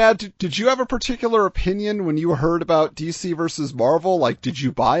 So, Chad, did you have a particular opinion when you heard about DC versus Marvel? Like, did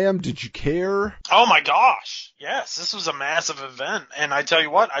you buy them? Did you care? Oh, my gosh. Yes, this was a massive event. And I tell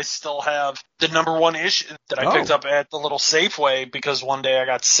you what, I still have the number one issue that I picked up at the little Safeway because one day I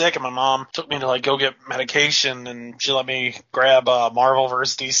got sick and my mom took me to go get medication and she let me grab Marvel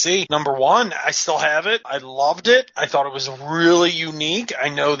vs. DC. Number one, I still have it. I loved it. I thought it was really unique. I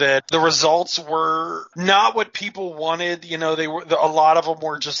know that the results were not what people wanted. They were, a lot of them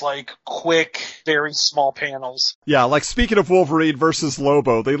were just quick, very small panels. Yeah, like speaking of Wolverine versus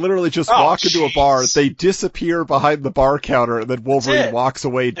Lobo, they literally just walk into a bar, they disappear behind the bar counter, and then Wolverine walks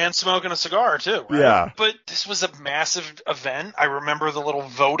away. And smoking a cigar, too, right? Yeah. But this was a massive event. I remember the little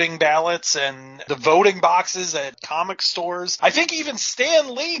voting ballots and the voting boxes at comic stores. I think even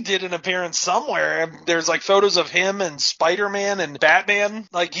Stan Lee did an appearance somewhere. There's photos of him and Spider-Man and Batman.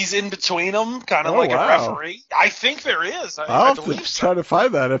 He's in between them, kind of a referee. I think there is. I believe so. Try to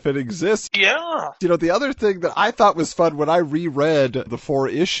find that if it exists. Yeah. The other thing that I thought was fun when I reread the 4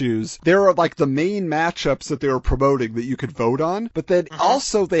 issues, there are the main matchups that they were promoting that you could vote on, but then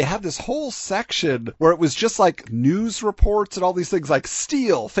also they had this whole section where it was just news reports and all these things like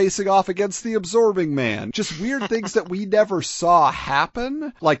Steel facing off against the Absorbing Man. Just weird things that we never saw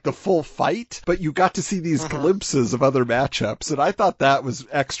happen, like the full fight, but you got to see these glimpses of other matchups, and I thought that was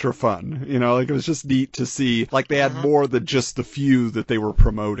extra fun. It was just neat to see, they had more than just the few that they were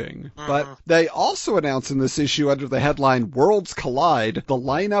promoting. But they also announced in this issue under the headline Worlds Collide, the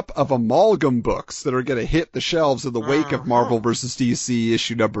lineup of amalgam books that are going to hit the shelves in the wake of Marvel vs. DC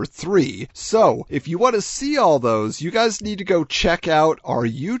issue number 3. So, if you want to see all those, you guys need to go check out our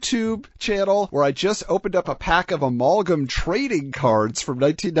YouTube channel, where I just opened up a pack of amalgam trading cards from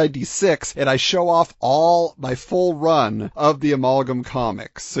 1996, and I show off all my full run of the amalgam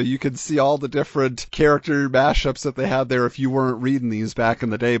comics. So you can see see all the different character mashups that they had there if you weren't reading these back in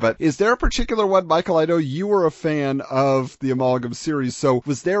the day. But is there a particular one, Michael? I know you were a fan of the Amalgam series, so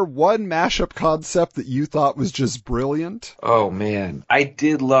was there one mashup concept that you thought was just brilliant? Oh, man. I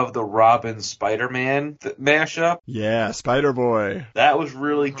did love the Robin Spider-Man mashup. Yeah, Spider-Boy. That was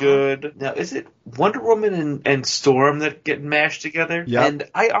really good. Now, is it Wonder Woman and Storm that get mashed together? Yeah. And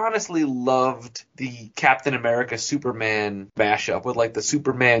I honestly loved the Captain America Superman mashup with like the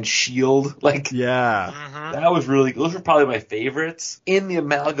Superman shield. Like, Yeah. that was really good. Those were probably my favorites. In the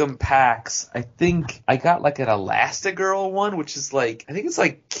Amalgam packs, I think I got like an Elastigirl one, which is like, I think it's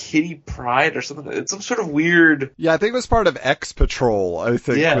like Kitty Pryde or something. It's some sort of weird. Yeah, I think it was part of X-Patrol, I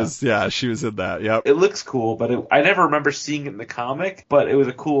think. Yeah. She was in that, yep. It looks cool, but I never remember seeing it in the comic, but it was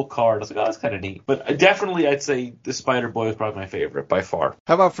a cool card. I was like, oh, that's kind of neat. But definitely, I'd say the Spider-Boy was probably my favorite by far.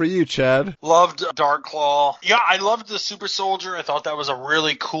 How about for you, Chad? Loved Dark Claw. Yeah, I loved the Super Soldier. I thought that was a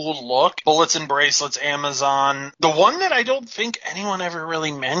really cool look. Bullets and Bracelets, Amazon. The one that I don't think anyone ever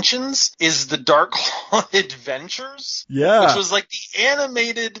really mentions is the Dark Claw Adventures. Yeah. Which was like the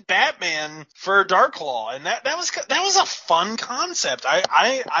animated Batman for Dark Claw. And that was a fun concept.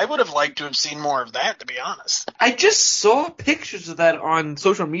 I would have liked to have seen more of that, to be honest. I just saw pictures of that on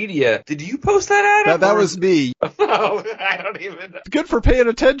social media. Did you post that, Adam? That was me. Oh, I don't even know. Good for paying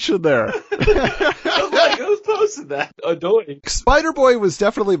attention there. I was like, who's posted that? Annoying. Spider-Boy was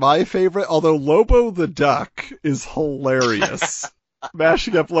definitely my favorite, although Lobo the Duck is hilarious.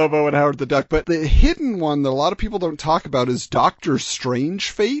 Mashing up Lobo and Howard the Duck. But the hidden one that a lot of people don't talk about is Doctor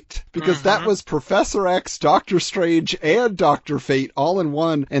Strange Fate, because that was Professor X, Doctor Strange, and Dr. Fate all in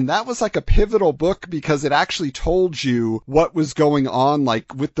one. And that was like a pivotal book because it actually told you what was going on,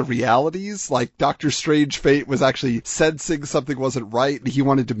 like with the realities. Like Doctor Strange Fate was actually sensing something wasn't right and he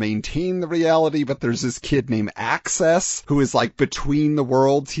wanted to maintain the reality, but there's this kid named Access who is like between the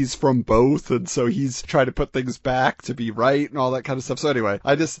worlds. He's from both, and so he's trying to put things back to be right and all that kind of stuff. So anyway,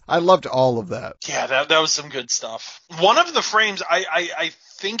 I loved all of that. Yeah, that was some good stuff. One of the frames, I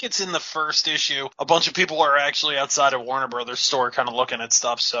think it's in the first issue. A bunch of people are actually outside of Warner Brothers store kind of looking at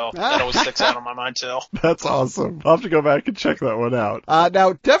stuff, so that always sticks out on my mind too. That's awesome. I'll have to go back and check that one out.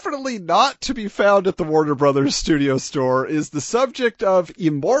 Now, definitely not to be found at the Warner Brothers studio store is the subject of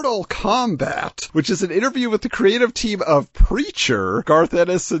Immortal Combat, which is an interview with the creative team of Preacher, Garth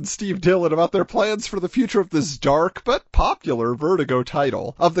Ennis and Steve Dillon, about their plans for the future of this dark but popular Vertigo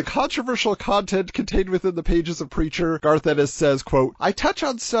title. Of the controversial content contained within the pages of Preacher, Garth Ennis says, quote, I touch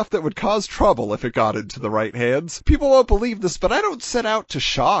on stuff that would cause trouble if it got into the right hands. People won't believe this, but I don't set out to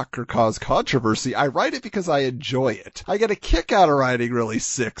shock or cause controversy. I write it because I enjoy it. I get a kick out of writing really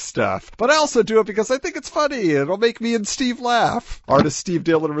sick stuff, but I also do it because I think it's funny and it'll make me and Steve laugh. Artist Steve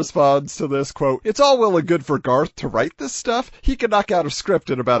Dillon responds to this, quote, it's all well and good for Garth to write this stuff. He can knock out a script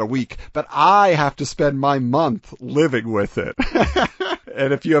in about a week, but I have to spend my month living with it.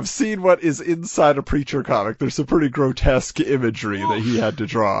 And if you have seen what is inside a Preacher comic, there's some pretty grotesque imagery that he had to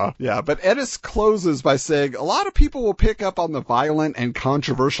draw. Yeah, but Ennis closes by saying, a lot of people will pick up on the violent and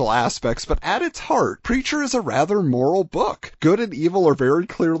controversial aspects, but at its heart, Preacher is a rather moral book. Good and evil are very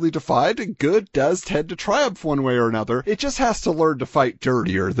clearly defined, and good does tend to triumph one way or another. It just has to learn to fight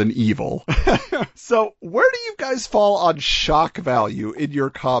dirtier than evil. So, where do you guys fall on shock value in your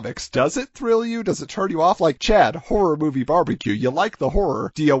comics? Does it thrill you? Does it turn you off? Like Chad, horror movie barbecue. You like the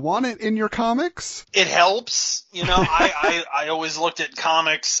horror. Do you want it in your comics? It helps. You know, I always looked at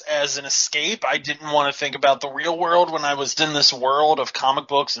comics as an escape. I didn't want to think about the real world when I was in this world of comic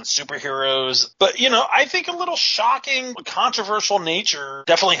books and superheroes. But, you know, I think a little shocking, controversial nature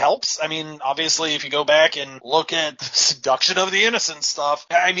definitely helps. I mean, obviously, if you go back and look at the Seduction of the Innocent stuff,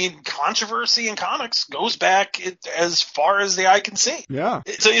 I mean, controversy in comics goes back as far as the eye can see. Yeah.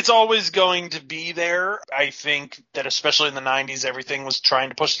 It's always going to be there. I think that especially in the 90s, everything was trying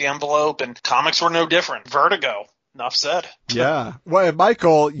to push the envelope, and comics were no different. Vertigo. Enough said. Yeah. Well,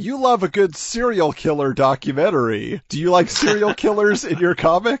 Michael, you love a good serial killer documentary. Do you like serial killers in your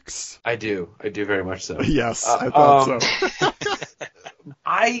comics? I do very much so. Yes, I thought so.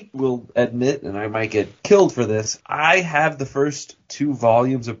 I will admit, and I might get killed for this, I have the first 2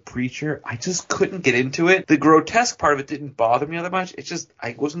 volumes of Preacher. I just couldn't get into it. The grotesque part of it didn't bother me that much. It's just,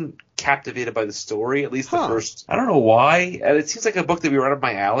 I wasn't captivated by the story, at least the first. I don't know why. And it seems like a book that would be right up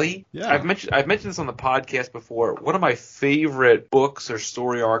my alley. Yeah. I've mentioned this on the podcast before. One of my favorite books or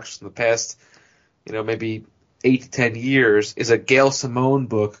story arcs from the past, maybe 8 to 10 years is a Gail Simone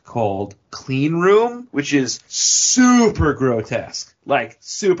book called Clean Room, which is super grotesque. Like,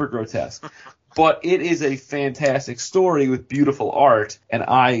 super grotesque. but it is a fantastic story with beautiful art, and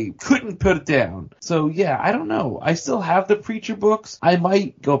I couldn't put it down. So yeah, I don't know. I still have the Preacher books. I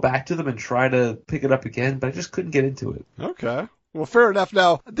might go back to them and try to pick it up again, but I just couldn't get into it. Okay. Well, fair enough.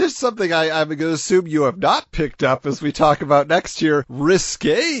 Now, there's something I'm going to assume you have not picked up as we talk about next year,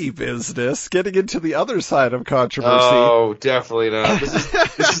 risque business, getting into the other side of controversy. Oh, definitely not.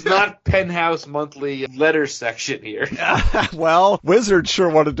 This is not Penthouse Monthly letter section here. Well, Wizard sure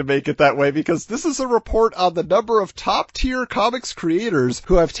wanted to make it that way because this is a report on the number of top-tier comics creators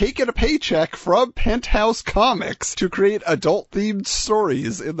who have taken a paycheck from Penthouse Comics to create adult-themed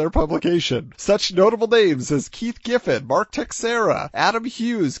stories in their publication. Such notable names as Keith Giffen, Mark Texera, Adam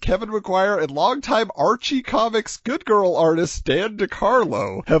Hughes, Kevin McGuire, and longtime Archie Comics Good Girl artist Dan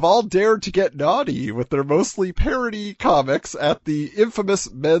DeCarlo have all dared to get naughty with their mostly parody comics at the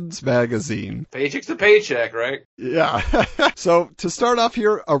infamous Men's Magazine. Paycheck's a paycheck, right? Yeah. So, to start off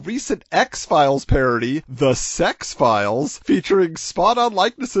here, a recent X-Files parody, The Sex Files, featuring spot-on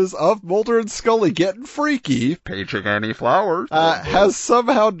likenesses of Mulder and Scully getting freaky, paging Annie Flowers, has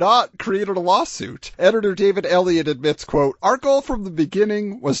somehow not created a lawsuit. Editor David Elliott admits, quote, "Our goal from the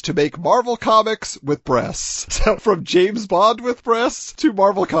beginning was to make Marvel Comics with breasts." So, from James Bond with breasts to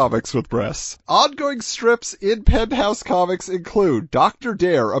Marvel Comics with breasts. Ongoing strips in Penthouse Comics include Dr.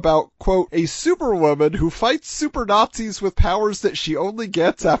 Dare about, quote, "a superwoman who fights super Nazis with powers that she only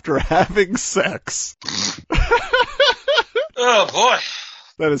gets after having sex." Oh, boy.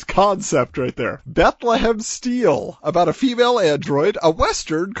 That is concept right there. Bethlehem Steel, about a female android, a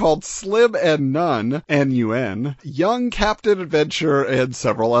western called Slim and None, N-U-N, Young Captain Adventure, and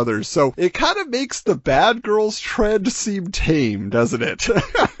several others. So it kind of makes the bad girls trend seem tame, doesn't it?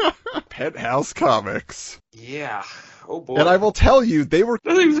 Penthouse Comics. Yeah. Oh boy. And I will tell you, they were...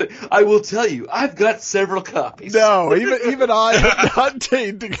 I will tell you, I've got several copies. No, even I have not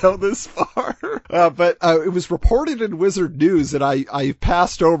deigned to go this far. But it was reported in Wizard News, and I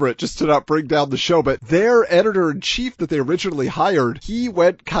passed over it just to not bring down the show, but their editor-in-chief that they originally hired, he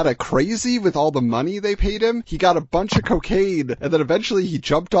went kind of crazy with all the money they paid him. He got a bunch of cocaine, and then eventually he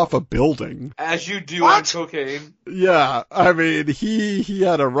jumped off a building. As you do on cocaine. Yeah, I mean, he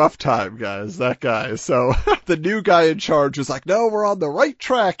had a rough time, guys, that guy. So the new guy in charge was like, no, we're on the right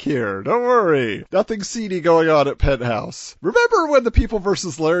track here. Don't worry. Nothing seedy going on at Penthouse. Remember when The People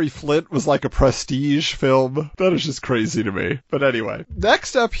vs. Larry Flint was like a prestige film? That is just crazy to me. But anyway,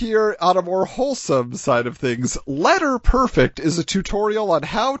 next up here on a more wholesome side of things, Letter Perfect is a tutorial on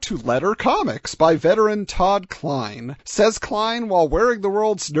how to letter comics by veteran Todd Klein. Says Klein while wearing the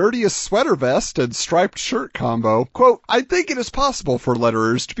world's nerdiest sweater vest and striped shirt combo, quote, "I think it is possible for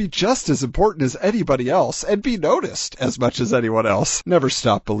letterers to be just as important as anybody else and be noticed as much as anyone else." Never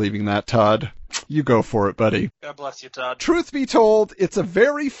stop believing that, Todd. You go for it, buddy. God bless you, Todd. Truth be told, it's a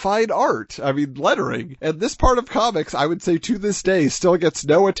very fine art. I mean, lettering. And this part of comics, I would say to this day, still gets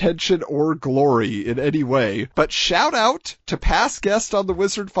no attention or glory in any way. But shout out to past guest on the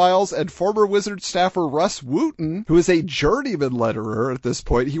Wizard Files and former Wizard staffer Russ Wooten, who is a journeyman letterer at this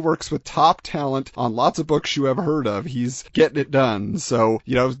point. He works with top talent on lots of books you have heard of. He's getting it done. So,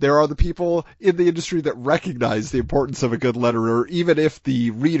 you know, there are the people in the industry that recognize the importance of a good letterer, even if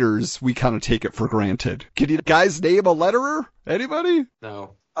the readers, we kind of take it for granted. Can you guys name a letterer? Anybody?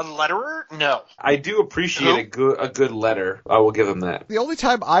 No. A letterer? No. I do appreciate a good letter. I will give him that. The only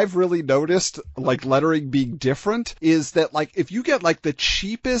time I've really noticed, like, lettering being different is that, like, if you get, like, the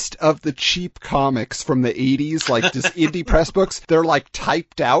cheapest of the cheap comics from the 80s, like, just indie press books, they're, like,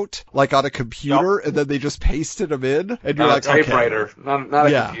 typed out, like, on a computer, and then they just pasted them in, and you're like, a typewriter, okay. not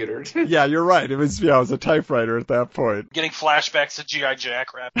a computer. Yeah, you're right. It was a typewriter at that point. Getting flashbacks to G.I.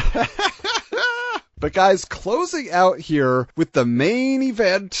 Jackrabbit. But guys, closing out here with the main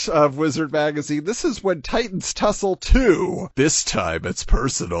event of Wizard Magazine, this is When Titans Tussle 2. This time it's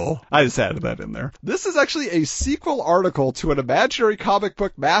personal. I just added that in there. This is actually a sequel article to an imaginary comic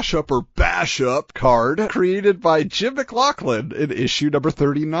book mashup or bash-up card created by Jim McLaughlin in issue number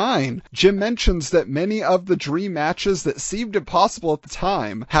 39. Jim mentions that many of the dream matches that seemed impossible at the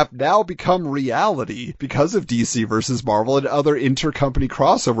time have now become reality because of DC vs. Marvel and other intercompany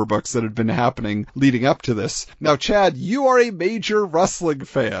crossover books that had been happening leading up to this. Now, Chad, you are a major wrestling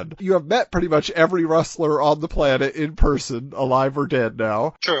fan. You have met pretty much every wrestler on the planet in person, alive or dead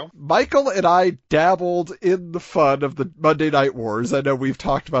now. True. Michael and I dabbled in the fun of the Monday Night Wars. I know we've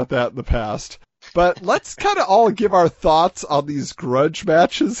talked about that in the past. But let's kind of all give our thoughts on these grudge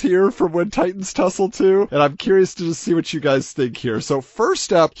matches here from When Titans Tussle 2, and I'm curious to just see what you guys think here. So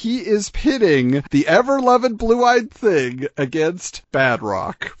first up, he is pitting the ever-loving Blue-Eyed Thing against Bad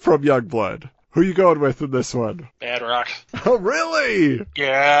Rock from Youngblood. Who you going with in this one? Badrock. Oh, really?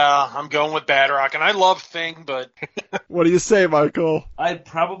 Yeah, I'm going with Badrock, and I love Thing, but What do you say, Michael? I'd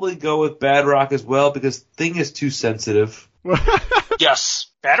probably go with Badrock as well because Thing is too sensitive. yes,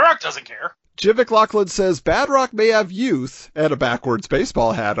 Badrock doesn't care. Jim McLaughlin says Badrock may have youth and a backwards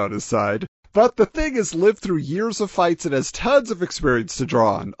baseball hat on his side, but the Thing has lived through years of fights and has tons of experience to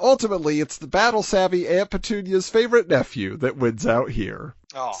draw on. Ultimately, it's the battle-savvy Aunt Petunia's favorite nephew that wins out here.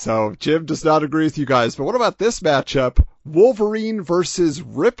 Oh. So Jim does not agree with you guys, but what about this matchup? Wolverine versus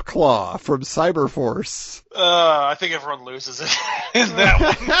Ripclaw from Cyberforce. I think everyone loses it in that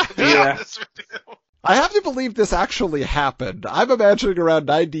one. To be Yeah. honest with you. I have to believe this actually happened. I'm imagining around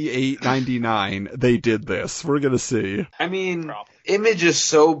 98, 99 they did this. We're going to see. I mean, Problem. Image is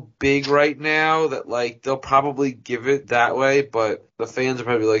so big right now that, like, they'll probably give it that way, but the fans are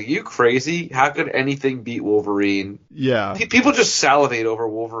probably like, you crazy? How could anything beat Wolverine? Yeah. People just salivate over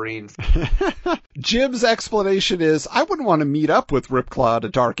Wolverine. Jim's explanation is, I wouldn't want to meet up with Ripclaw in a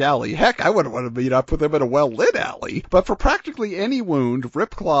dark alley. Heck, I wouldn't want to meet up with him in a well-lit alley. But for practically any wound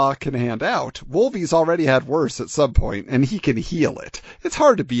Ripclaw can hand out, Wolvie's already had worse at some point, and he can heal it. It's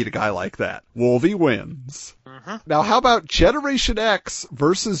hard to beat a guy like that. Wolvie wins. Now, how about Generation X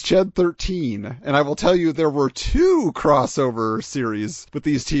versus Gen 13? And I will tell you there were 2 crossover series with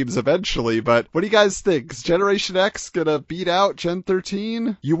these teams eventually, but what do you guys think? Is Generation X gonna beat out Gen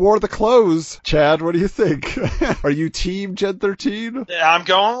 13? You wore the clothes. Chad, what do you think? Are you team Gen 13? Yeah, I'm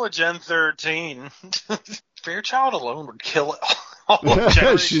going with Gen 13. Fairchild alone would kill all of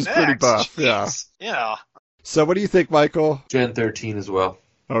Generation She's X. pretty buff, Jeez. Yeah. So what do you think, Michael? Gen 13 as well.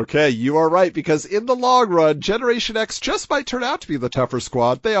 Okay, you are right, because in the long run, Generation X just might turn out to be the tougher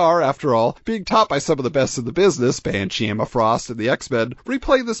squad. They are, after all, being taught by some of the best in the business, Banshee, Emma Frost, and the X-Men.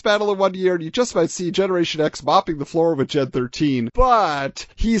 Replaying this battle in 1 year, and you just might see Generation X mopping the floor with Gen 13. But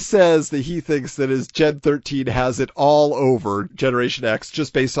he says that he thinks that his Gen 13 has it all over Generation X,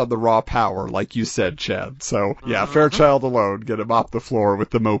 just based on the raw power, like you said, Chad. So, yeah, Fairchild alone gonna mop the floor with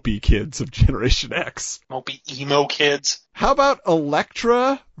the mopey kids of Generation X. Won't be emo kids. How about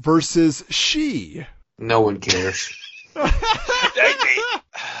Elektra versus She? No one cares. I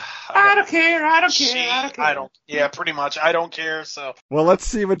don't care. Yeah, pretty much. I don't care, so. Well, let's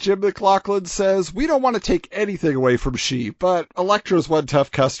see what Jim McLaughlin says. We don't want to take anything away from She, but Elektra's one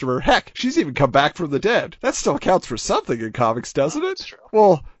tough customer. Heck, she's even come back from the dead. That still counts for something in comics, doesn't it? That's true.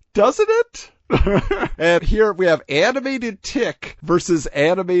 Well, doesn't it? And here we have animated Tick versus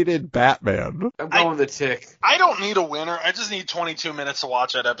animated Batman. I'm going the Tick. I don't need a winner. I just need 22 minutes to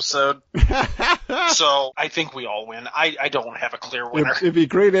watch that episode. So I think we all win. I don't have a clear winner. It'd be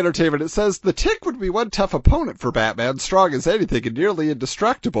great entertainment. It says the Tick would be one tough opponent for Batman, strong as anything and nearly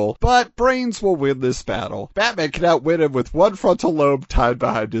indestructible, but brains will win this battle. Batman can outwit him with one frontal lobe tied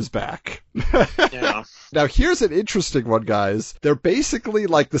behind his back. Yeah. Now here's an interesting one, guys. They're basically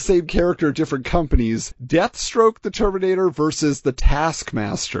like the same character, different companies. Deathstroke the Terminator versus the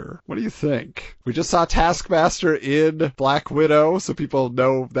Taskmaster. What do you think? We just saw Taskmaster in Black Widow, so people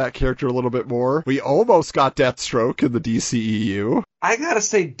know that character a little bit more. We almost got Deathstroke in the DCEU. I gotta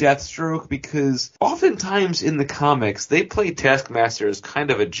say Deathstroke because oftentimes in the comics they play Taskmaster as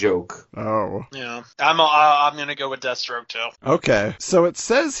kind of a joke. Oh. Yeah. I'm gonna go with Deathstroke too. Okay, so it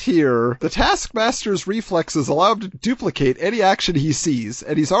says here, the Taskmaster's reflexes allow him to duplicate any action he sees,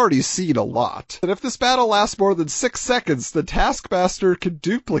 and he's already seen a lot. And if this battle lasts more than 6 seconds, the Taskmaster can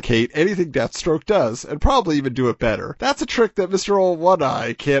duplicate anything Deathstroke does, and probably even do it better. That's a trick that Mr. Old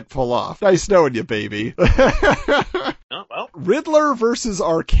One-Eye can't pull off. Nice knowing you, baby. Oh, well. Riddler versus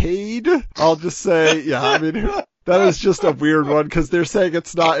Arcade? I'll just say, yeah, I mean, that is just a weird one because they're saying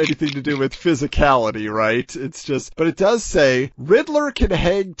it's not anything to do with physicality, right? It's just, but it does say Riddler can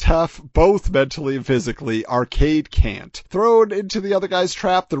hang tough both mentally and physically. Arcade can't. Thrown into the other guy's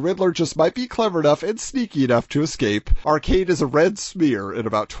trap, the Riddler just might be clever enough and sneaky enough to escape. Arcade is a red smear in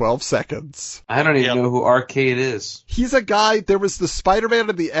about 12 seconds. I don't even know who Arcade is. He's a guy, there was the Spider-Man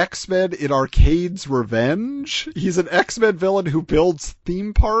and the X-Men in Arcade's Revenge. He's an X-Men villain who builds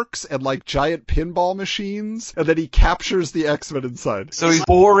theme parks and like giant pinball machines, and then he captures the X-Men inside. So he's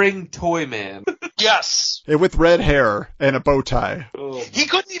boring toy man. Yes. And with red hair and a bow tie. Oh. He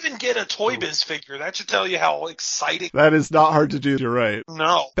couldn't even get a Toy Biz figure. That should tell you how exciting. That is not hard to do, you're right.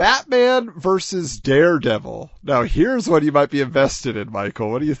 No. Batman versus Daredevil. Now here's what you might be invested in,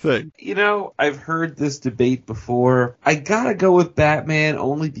 Michael. What do you think? You know, I've heard this debate before. I gotta go with Batman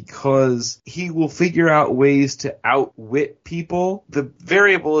only because he will figure out ways to outwit people. The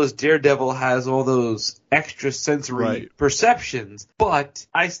variable is Daredevil has all those extra sensory perceptions, but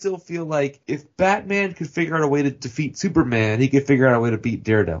I still feel like if Batman Batman could figure out a way to defeat Superman, he could figure out a way to beat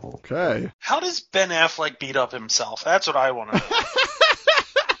Daredevil. Okay. How does Ben Affleck beat up himself? That's what I want to know.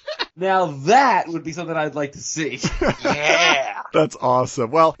 Now that would be something I'd like to see. Yeah. That's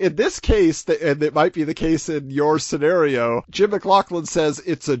awesome. Well, in this case, and it might be the case in your scenario, Jim McLaughlin says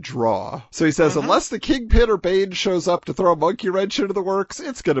it's a draw. So he says, unless the Kingpin or Bane shows up to throw a monkey wrench into the works,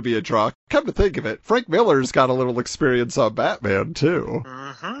 it's going to be a draw. Come to think of it, Frank Miller's got a little experience on Batman, too.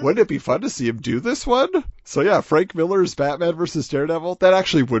 Wouldn't it be fun to see him do this one? So yeah, Frank Miller's Batman versus Daredevil, that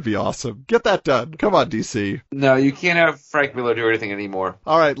actually would be awesome. Get that done. Come on, DC. No, you can't have Frank Miller do anything anymore.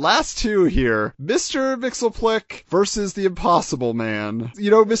 All right, last two here. Mr. Mxyzptlk versus the Impossible Man.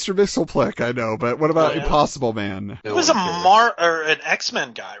 You know Mr. Mxyzptlk, I know, but what about Impossible Man? He was an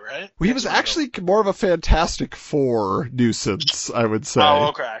X-Men guy, right? Well, he was actually more of a Fantastic Four nuisance, I would say. Oh,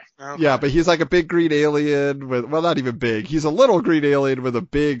 okay. Yeah, but he's like a big green alien with, well, not even big. He's a little green alien with a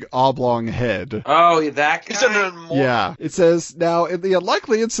big oblong head. Oh, that guy? He's an immortal. Yeah. It says, now, in the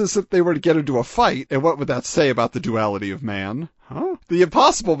unlikely instance that they were to get into a fight, and what would that say about the duality of man? Huh? The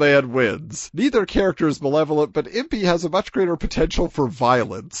Impossible Man wins. Neither character is malevolent, but Impy has a much greater potential for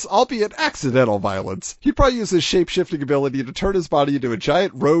violence, albeit accidental violence. He probably uses his shape-shifting ability to turn his body into a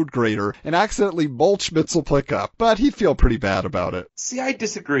giant road grader and accidentally mulch Mxyzptlk up, but he'd feel pretty bad about it. See, I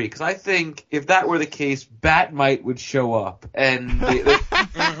disagree, because I think if that were the case, Batmite would show up, and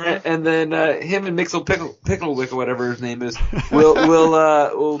and then him and Picklewick, or whatever his name is,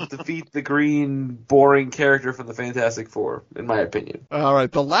 will defeat the green, boring character from the Fantastic Four, in my opinion. All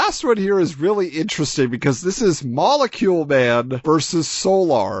right, the last one here is really interesting because this is Molecule Man versus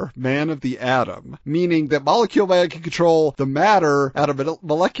Solar, Man of the Atom, meaning that Molecule Man can control the matter at a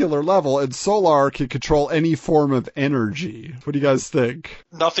molecular level and Solar can control any form of energy. What do you guys think?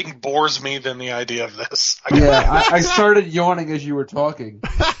 Nothing bores me than the idea of this. I started yawning as you were talking.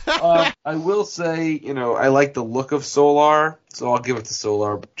 I will say, I like the look of Solar, so I'll give it to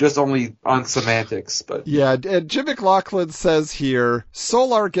Solar, just only on semantics. But yeah, and Jim McLaughlin says here,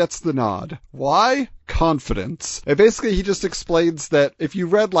 Solar gets the nod. Why? Confidence. And basically he just explains that if you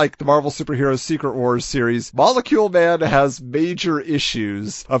read like the Marvel Superhero Secret Wars series, Molecule Man has major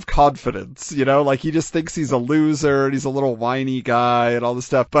issues of confidence, like he just thinks he's a loser and he's a little whiny guy and all this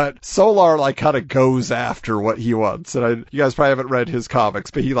stuff, but Solar like kind of goes after what he wants. And you guys probably haven't read his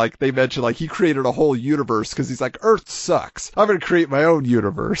comics, but they mention like he created a whole universe because he's like, Earth sucks. I'm going to create my own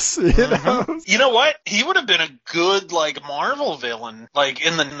universe. You know what? He would have been a good like Marvel villain, like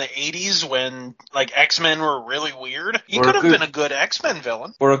in the 80s when like X-Men were really weird. He could have been a good X-Men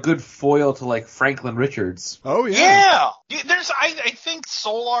villain. Or a good foil to like Franklin Richards. Oh yeah. Yeah. I think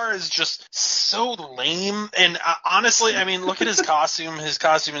Solar is just so lame. And honestly, I mean, look at his costume. His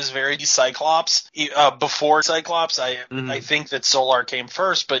costume is very Cyclops. Before Cyclops, I think that Solar came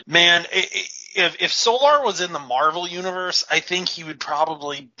first. But man, if Solar was in the Marvel universe, I think he would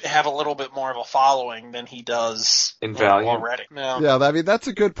probably have a little bit more of a following than he does in Valiant already. Yeah, I mean, that's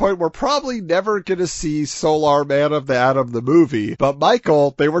a good point. We're probably never going to see Solar Man of the Atom, the movie. But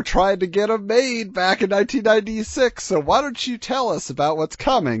Michael, they were trying to get him made back in 1996. So why don't you tell us about what's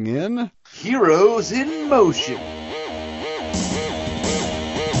coming in Heroes in Motion?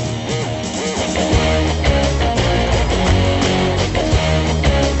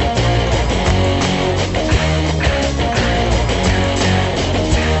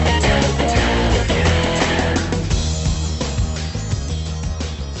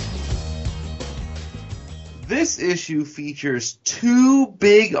 This issue features two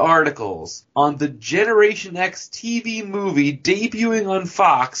big articles on the Generation X TV movie debuting on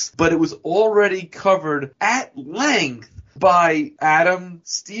Fox, but it was already covered at length by Adam,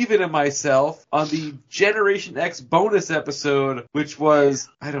 Steven, and myself on the Generation X bonus episode, which was,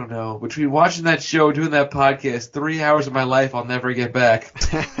 I don't know, between watching that show and doing that podcast, 3 hours of my life I'll never get back.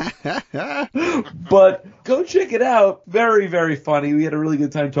 But go check it out. Very, very funny. We had a really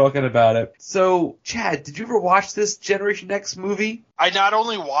good time talking about it. So, Chad, did you ever watch this Generation X movie? I not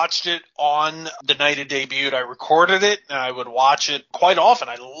only watched it on the night it debuted, I recorded it, and I would watch it quite often.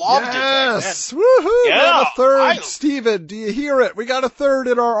 I loved it back then. Yes! Woohoo! Yeah, we got a third! Steven, do you hear it? We got a third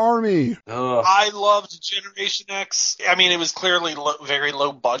in our army. I loved Generation X. I mean, it was clearly very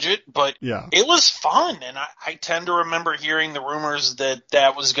low budget, but it was fun, and I tend to remember hearing the rumors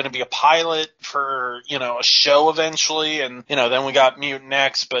that was going to be a pilot for, a show eventually, and, then we got Mutant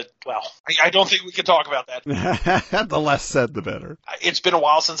X, but, well, I don't think we could talk about that. The less said, the better. it's been a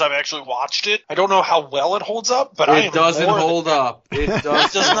while since I've actually watched it. I don't know how well it holds up, but It doesn't hold up. It It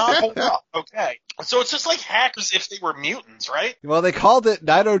does. does not hold up. Okay. So it's just like hackers if they were mutants, right? Well, they called it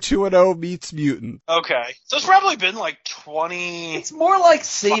 90210 meets mutant. Okay. So it's probably been like 20... It's more like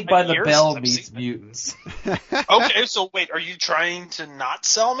Saved by the years Bell since I've meets seen it. mutants. Okay, so wait, are you trying to not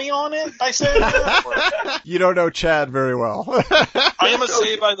sell me on it by saying that? Or- You don't know Chad very well. I am a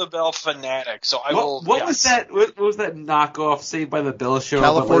Saved by the Bell fanatic, so I will... What yes. was that? What was that knockoff Saved by the Bell show?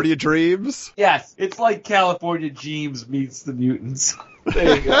 California Dreams? Yes, it's like California Dreams meets the mutants.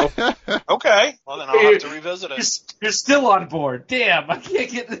 There you go. Okay. Well, then I'll have to revisit You're, it. you're still on board. Damn, I can't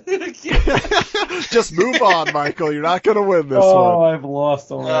get. I can't. Just move on, Michael. You're not going to win this Oh, one. I've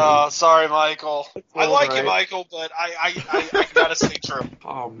lost already. Oh, sorry, Michael. I all like right. you, Michael, but I gotta stay true.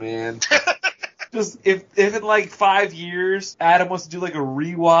 Oh man. Just if in like 5 years Adam wants to do like a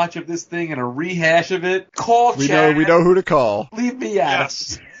rewatch of this thing and a rehash of it, call We Chad. know who to call. Leave me out.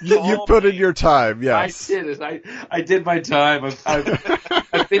 Yes. You put in your time, yes. I did it. I did my time.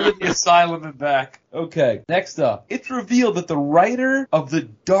 I've been to the asylum and back. Okay, next up. It's revealed that the writer of the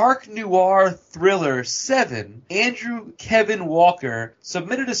dark noir thriller Seven, Andrew Kevin Walker,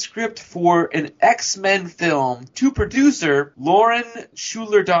 submitted a script for an X-Men film to producer Lauren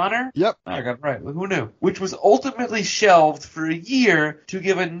Schuler-Donner. Yep. I got it right. Who knew? Which was ultimately shelved for a year to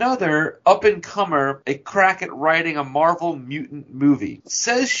give another up-and-comer a crack at writing a Marvel mutant movie.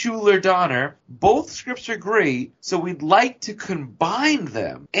 Says Schuler-Donner, both scripts are great, so we'd like to combine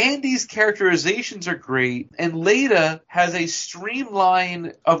them. Andy's characterizations are great, and Leda has a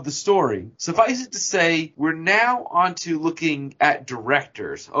streamline of the story. Suffice it to say, we're now on to looking at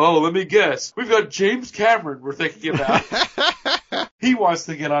directors. Oh, let me guess. We've got James Cameron we're thinking about. He wants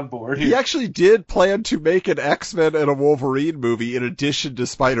to get on board. He actually did plan to make an X-Men and a Wolverine movie in addition to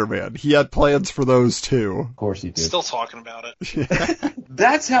Spider-Man. He had plans for those too. Of course he did. Still talking about it.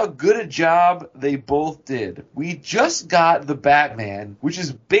 That's how good a job they both did. We just got the Batman, which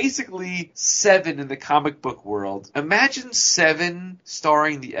is basically Seven in the comic book world. Imagine Seven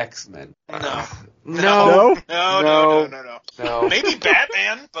starring the X-Men. No. No? No. Maybe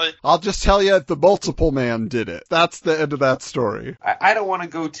Batman, but I'll just tell you, the Multiple Man did it. That's the end of that story. I don't want to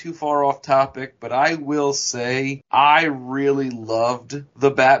go too far off topic, but I will say I really loved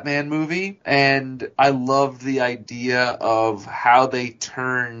the Batman movie, and I loved the idea of how they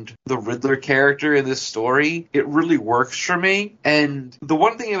turned the Riddler character in this story. It really works for me. And the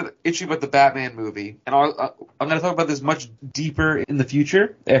one thing itchy about the Batman movie, and I'm going to talk about this much deeper in the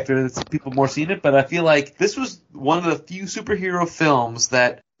future after people more seen it, but I feel like this was one of the few superhero films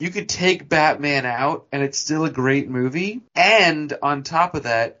that you could take Batman out and it's still a great movie. And on top of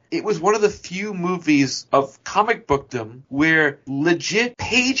that, it was one of the few movies of comic bookdom where legit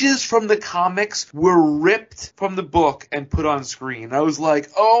pages from the comics were ripped from the book and put on screen. I was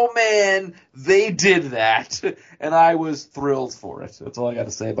like, oh man, they did that. And I was thrilled for it. That's all I got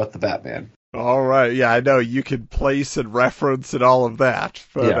to say about the Batman. All right. Yeah, I know you can place and reference and all of that,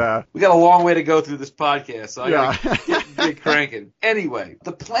 but we got a long way to go through this podcast, so I Yeah. gotta get cranking. Anyway,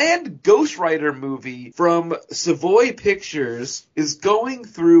 the planned Ghost Rider movie from Savoy Pictures is going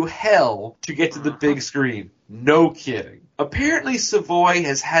through hell to get to the big screen. No kidding. Apparently, Savoy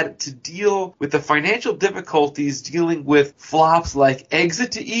has had to deal with the financial difficulties dealing with flops like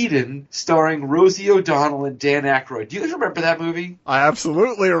Exit to Eden, starring Rosie O'Donnell and Dan Aykroyd. Do you guys remember that movie? I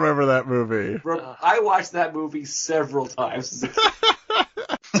absolutely remember that movie. I watched that movie several times.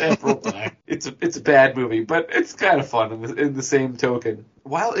 Several times. It's a bad movie, but it's kind of fun in the same token.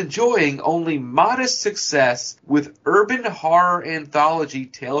 While enjoying only modest success with urban horror anthology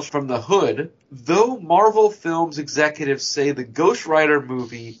Tales from the Hood, though Marvel Films executives say the Ghost Rider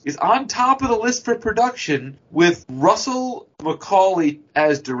movie is on top of the list for production with Russell Macaulay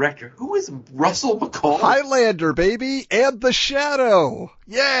as director. Who is Russell Macaulay? Highlander, baby, and The Shadow.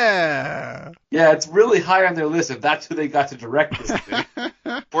 Yeah. Yeah, it's really high on their list if that's who they got to direct this thing.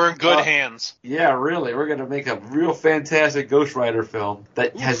 we're in good hands. Yeah, really. We're going to make a real fantastic Ghost Rider film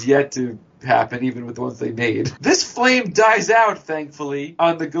that has yet to happen, even with the ones they made. This flame dies out, thankfully,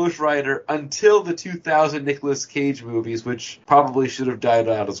 on the Ghost Rider until the 2000 Nicolas Cage movies, which probably should have died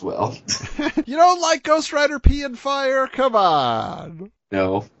out as well. You don't like Ghost Rider Pea and Fire? Come on.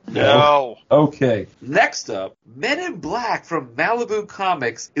 No. No. Okay. Next up, Men in Black from Malibu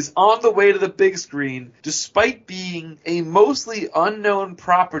Comics is on the way to the big screen, despite being a mostly unknown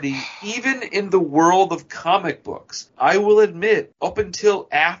property, even in the world of comic books. I will admit, up until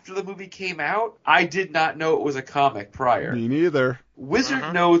after the movie came out, I did not know it was a comic prior. Me neither.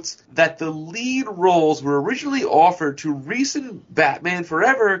 Wizard notes that the lead roles were originally offered to recent Batman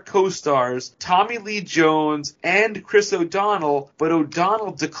Forever co-stars Tommy Lee Jones and Chris O'Donnell, but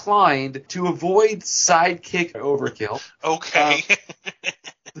O'Donnell declined to avoid sidekick overkill. Okay.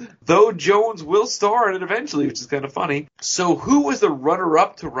 Though Jones will star in it eventually, which is kind of funny. So who was the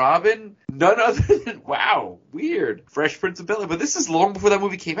runner-up to Robin? None other than, wow, weird, Fresh Prince of Bel-Air. But this is long before that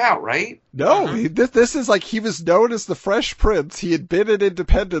movie came out, right? No, this is like he was known as the Fresh Prince. He had been in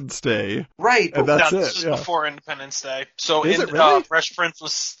Independence Day. Right. And that's This it. was Yeah. before Independence Day. So Is it really? Fresh Prince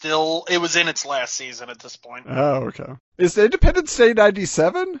was still, it was in its last season at this point. Oh, okay. Is Independence Day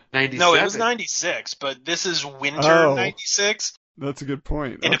 97? 97. No, it was 96, but this is winter Oh. 96. That's a good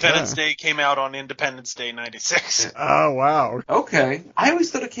point. Independence Okay. Day came out on Independence Day 96. Oh, wow. Okay. I always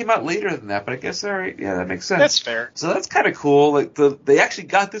thought it came out later than that, but I guess, all right, yeah, that makes sense. That's fair. So that's kind of cool. Like they actually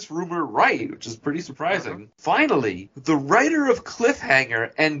got this rumor right, which is pretty surprising. Finally, the writer of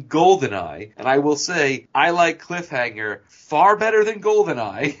Cliffhanger and GoldenEye, and I will say I like Cliffhanger far better than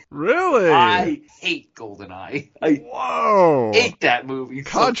GoldenEye. Really? I hate GoldenEye. I Whoa. hate that movie. so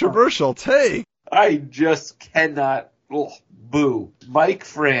much. Controversial take. I just cannot. Ugh, boo. Mike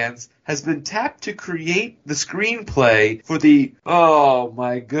Franz has been tapped to create the screenplay for the, oh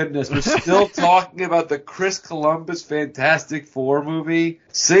my goodness, we're still talking about the Chris Columbus Fantastic Four movie.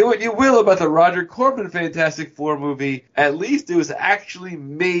 Say what you will about the Roger Corman Fantastic Four movie, at least it was actually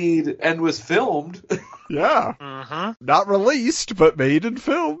made and was filmed. Yeah. Mm-hmm. Not released, but made and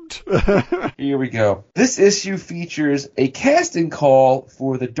filmed. Here we go. This issue features a casting call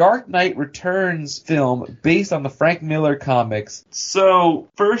for the Dark Knight Returns film based on the Frank Miller comics. So,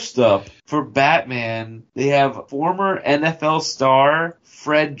 first up, for Batman, they have former NFL star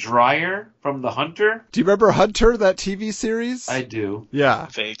Fred Dreyer from The Hunter. Do you remember Hunter, that TV series? I do. Yeah.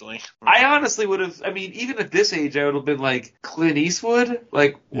 Vaguely. I honestly would have, I mean, even at this age, I would have been like, Clint Eastwood?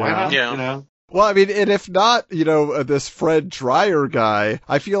 Like, why Yeah. not? Yeah. You know? Well, I mean, and if not, this Fred Dreyer guy,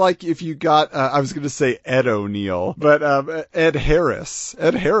 I feel like if you got, I was going to say Ed O'Neill, but Ed Harris.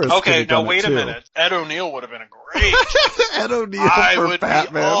 Ed Harris. Okay, could've now done it wait a too. minute. Ed O'Neill would have been a great. Ed O'Neill I for would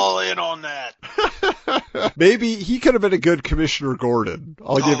Batman. be all in on that. Maybe he could have been a good Commissioner Gordon.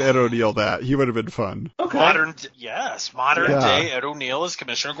 I'll give Ed O'Neill that. He would have been fun. Okay. Modern Yeah. day Ed O'Neill is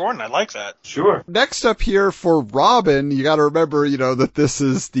Commissioner Gordon. I like that. Sure. Next up here for Robin, you got to remember, that this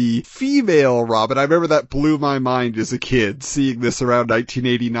is the female Robin. I remember that blew my mind as a kid, seeing this around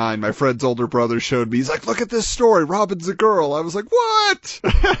 1989. My friend's older brother showed me. He's like, look at this story. Robin's a girl. I was like, what?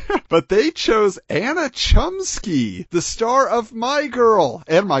 But they chose Anna Chomsky, the star of My Girl,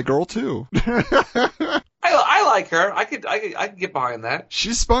 and My Girl too. I like her. I could get behind that.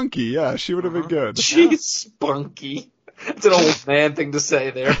 She's spunky. Yeah, she would have been good. She's spunky. It's an old man thing to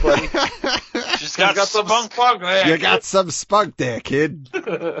say there, buddy. She's got some spunk. spunk there. You got some spunk there, kid.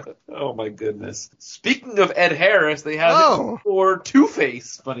 Oh my goodness. Speaking of Ed Harris, they have Oh. him for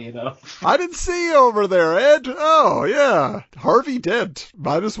Two-Face, funny enough. I didn't see you over there, Ed. Oh, yeah. Harvey Dent.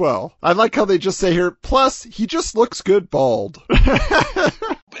 Might as well. I like how they just say here, plus, he just looks good bald.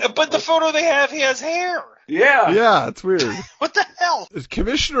 But the photo they have, he has hair. Yeah. Yeah, it's weird. What the hell?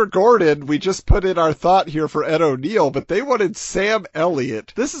 Commissioner Gordon, we just put in our thought here for Ed O'Neill, but they wanted Sam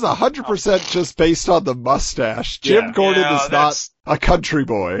Elliott. This is 100% just based on the mustache. Jim Yeah. Gordon Yeah, is not a country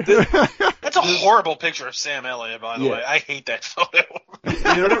boy. That's a horrible picture of Sam Elliott, by the Yeah. way. I hate that photo. You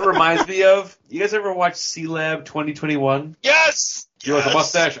know what it reminds me of? You guys ever watch C-Lab 2021? Yes! Do you want the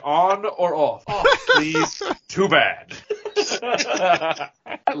mustache on or off? Off, please. Too bad.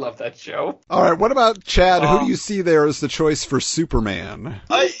 I love that show. All right, what about Chad? Who do you see there as the choice for Superman?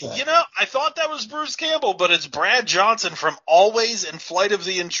 I thought that was Bruce Campbell, but it's Brad Johnson from Always and Flight of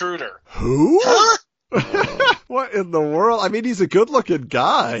the Intruder. Who? Huh? What in the world? I mean, he's a good-looking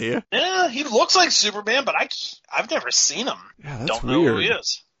guy. Yeah, he looks like Superman, but I've never seen him. Yeah, that's Don't know who weird. he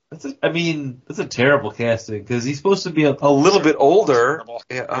is. That's a terrible casting because he's supposed to be a little bit older. Terrible.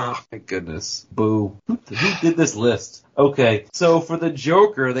 Yeah, oh my goodness. Boo. Who did this list? Okay, so for the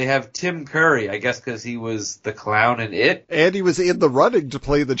Joker, they have Tim Curry, I guess because he was the clown in It. And he was in the running to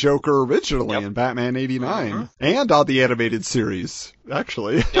play the Joker originally Yep. in Batman 89. Mm-hmm. And on the animated series,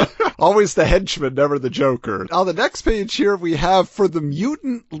 actually. Always the henchman, never the Joker. On the next page here, we have for the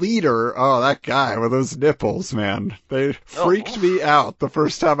mutant leader, oh, that guy with those nipples, man. They freaked me out the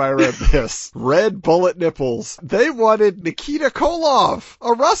first time I read this. Red bullet nipples. They wanted Nikita Koloff,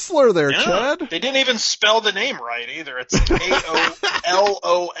 a wrestler there, Yeah, Chad. they didn't even spell the name right either It's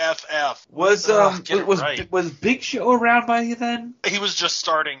K-O-L-O-F-F. Was Get it right. was Big Show around by then? He was just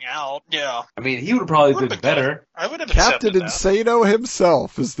starting out. Yeah. I mean, he would have probably Would've been been good. better. I would have Captain accepted that. Insano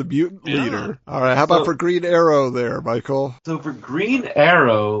himself is the mutant Yeah. leader. All right, how about So- for Green Arrow there, Michael? So for Green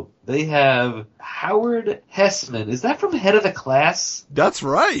Arrow, they have Howard Hessman. Is that from Head of the Class? That's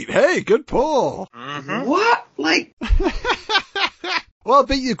right. Hey, good pull. Mhm. What? Like, Well,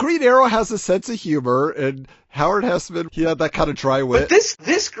 but Green Arrow has a sense of humor, and Howard Hessman, he had that kind of dry wit. but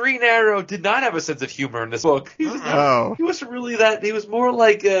this Green Arrow did not have a sense of humor in this book. He was Oh. He wasn't really that. He was more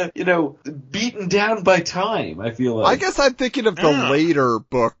like, beaten down by time, I feel like. I guess I'm thinking of the later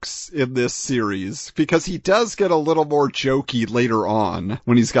books in this series, because he does get a little more jokey later on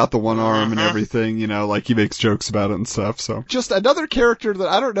when he's got the one arm and everything, like he makes jokes about it and stuff. So just another character that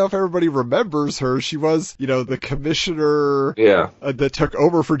I don't know if everybody remembers her. She was, the commissioner that took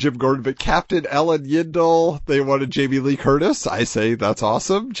over for Jim Gordon, but Captain Ellen Yindle, they wanted Jamie Lee Curtis. I say that's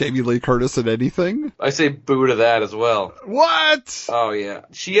awesome. Jamie Lee Curtis in anything. I say boo to that as well. What? Oh, yeah.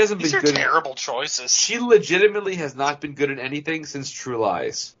 She hasn't These been are good. terrible choices. She legitimately has not been good at anything since True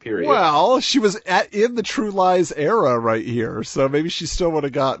Lies, period. Well, she was in the True Lies era right here, so maybe she still would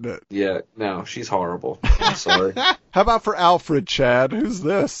have gotten it. Yeah, no, she's horrible. I'm sorry. How about for Alfred, Chad? Who's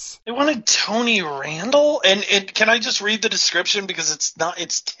this? They wanted Tony Randall, and can I just read the description because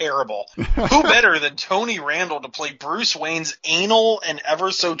it's terrible. Who better than Tony Randall to play Bruce Wayne's anal and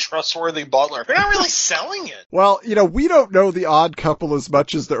ever so trustworthy butler? They're not really selling it. Well, we don't know the Odd Couple as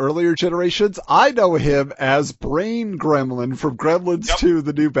much as the earlier generations. I know him as Brain Gremlin from Gremlins 2,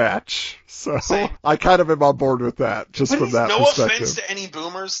 the new batch. So I kind of am on board with that, just from that No perspective. offense to any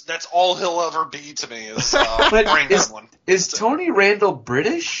boomers, that's all he'll ever be to me is But Brain Gremlin. Is Tony Randall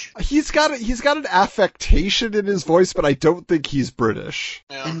British? He's got an affectation in his voice, but I don't think he's British.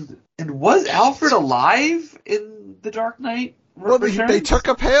 Yeah. And was Alfred alive in The Dark Knight? Well, they Returns? took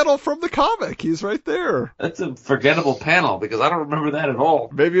a panel from the comic. He's right there. That's a forgettable panel because I don't remember that at all.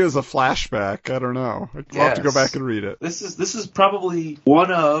 Maybe it was a flashback. I don't know. I'll have to go back and read it. This is probably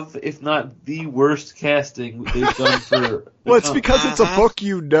one of, if not the worst casting they've done for. Well, it's because it's a book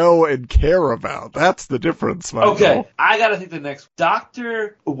you know and care about. That's the difference, Michael. Okay, I gotta think the next.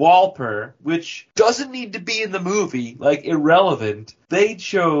 Dr. Walper, which doesn't need to be in the movie, like irrelevant. They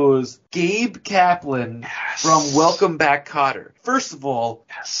chose Gabe Kaplan from Welcome Back, Kotter. First of all,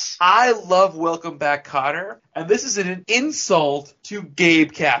 I love Welcome Back, Kotter, and this is an insult to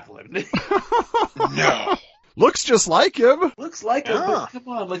Gabe Kaplan. No. Looks just like him. Looks like him, but come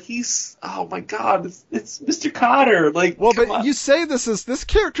on, like he's, oh my god, it's Mr. Cotter, like, Well, come but on. you say this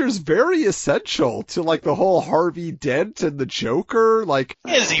character is very essential to like the whole Harvey Dent and the Joker, like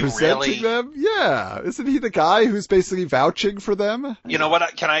Is he presenting really? them. Yeah, isn't he the guy who's basically vouching for them? You know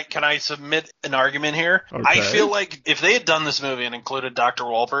what? Can I submit an argument here? Okay. I feel like if they had done this movie and included Dr.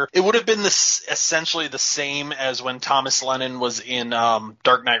 Walper, it would have been essentially the same as when Thomas Lennon was in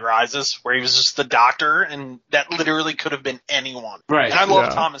Dark Knight Rises, where he was just the doctor, and that literally could have been anyone. Right. And I love Yeah.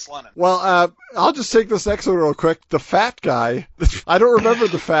 Thomas Lennon. Well, I'll just take this next one real quick. The fat guy. I don't remember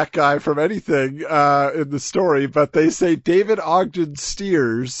the fat guy from anything in the story, but they say David Ogden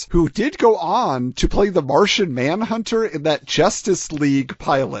Stiers, who did go on to play the Martian Manhunter in that Justice League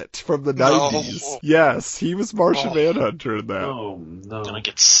pilot from the 90s. Yes, he was Martian Manhunter in that. Oh, no. I'm gonna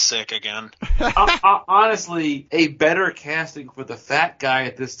get sick again. Honestly, a better casting for the fat guy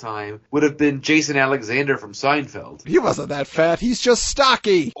at this time would have been Jason Alexander from Seinfeld. He wasn't that fat. He's just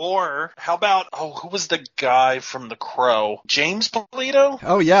stocky. Or how about who was the guy from The Crow? James Polito?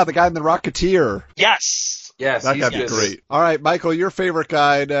 Oh, yeah, the guy in The Rocketeer. Yes. Yes, That he's guy'd be good. great. All right, Michael, your favorite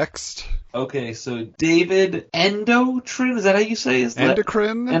guy next. Okay, so David Endotrin, is that how you say his name?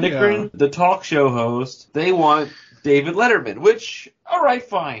 Endocrine? The talk show host. They want David Letterman, which, alright,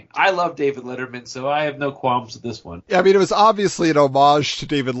 fine. I love David Letterman, so I have no qualms with this one. Yeah, I mean, it was obviously an homage to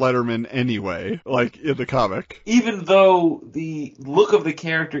David Letterman anyway, like in the comic. Even though the look of the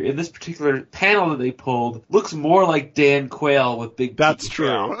character in this particular panel that they pulled looks more like Dan Quayle with big That's teeth.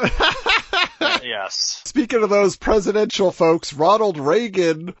 true. Yes. Speaking of those presidential folks, Ronald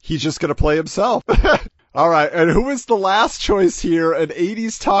Reagan, he's just going to play himself. All right, and who is the last choice here? An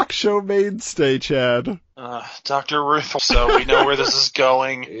 80s talk show mainstay, Chad. Dr. Ruth. So we know where this is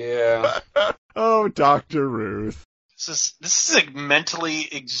going. Yeah. Oh, Dr. Ruth. This is like mentally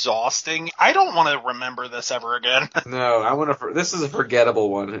exhausting. I don't want to remember this ever again. No, this is a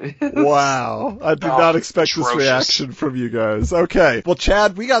forgettable one. Wow. I did not expect this atrocious. reaction from you guys. Okay. Well,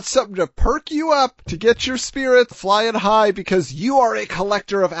 Chad, we got something to perk you up, to get your spirit flying high, because you are a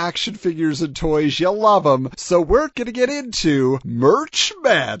collector of action figures and toys. You love them. So we're going to get into Merch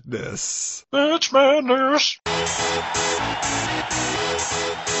Madness. Merch Madness.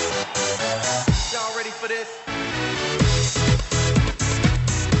 Y'all ready for this?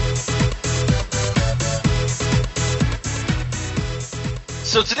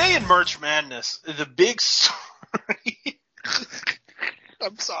 So today in Merch Madness, the big story...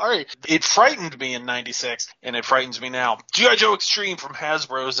 I'm sorry. It frightened me in 96, and it frightens me now. G.I. Joe Extreme from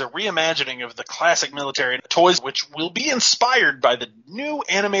Hasbro is a reimagining of the classic military toys, which will be inspired by the new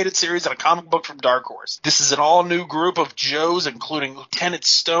animated series and a comic book from Dark Horse. This is an all-new group of Joes, including Lieutenant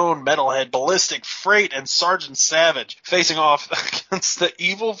Stone, Metalhead, Ballistic, Freight, and Sergeant Savage, facing off against the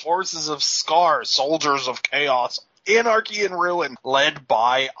evil forces of Scar, Soldiers of Chaos, Anarchy and Ruin, led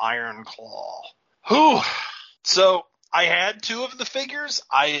by Iron Claw. Whew. So, I had 2 of the figures.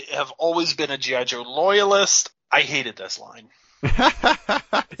 I have always been a G.I. Joe loyalist. I hated this line.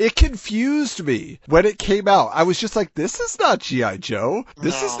 It confused me when it came out. I was just like, this is not G.I. Joe.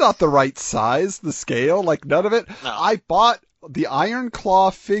 This is not the right size, the scale, like none of it. No. I bought the Iron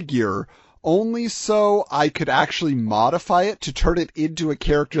Claw figure only so I could actually modify it to turn it into a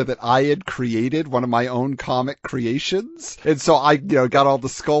character that I had created, one of my own comic creations. And so I, got all the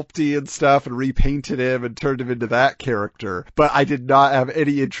sculpting and stuff and repainted him and turned him into that character. But I did not have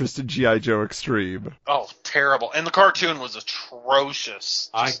any interest in G.I. Joe Extreme. Oh, terrible. And the cartoon was atrocious.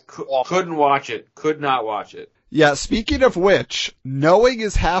 I Awful. couldn't watch it. Could not watch it. Yeah, speaking of which, Knowing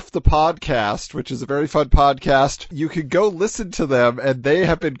is Half the Podcast, which is a very fun podcast, you can go listen to them, and they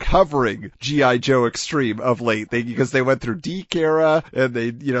have been covering G.I. Joe Extreme of late, because they went through Deke era, and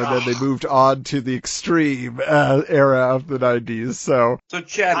they, then they moved on to the Extreme era of the 90s, so. So,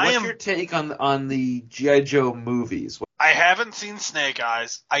 Chad, what's your take on the G.I. Joe movies? I haven't seen Snake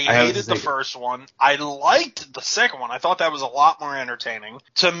Eyes. I hated the first one. I liked the second one. I thought that was a lot more entertaining.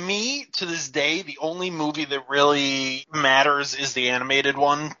 To me, to this day, the only movie that really matters is the animated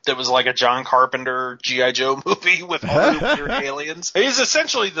one that was like a John Carpenter G.I. Joe movie with all the weird aliens. It is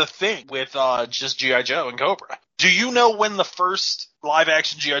essentially the thing with just G.I. Joe and Cobra. Do you know when the first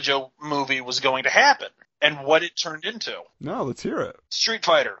live-action G.I. Joe movie was going to happen and what it turned into? No, let's hear it. Street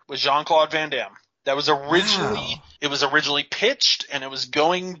Fighter with Jean-Claude Van Damme. That was originally pitched, and it was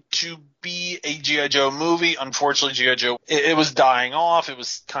going to be a G.I. Joe movie. Unfortunately, G.I. Joe, it was dying off. It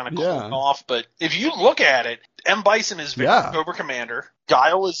was kind of cooling off. But if you look at it, M. Bison is Cobra Commander.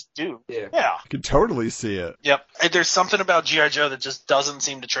 Guile is Duke. Yeah. You can totally see it. Yep. There's something about G.I. Joe that just doesn't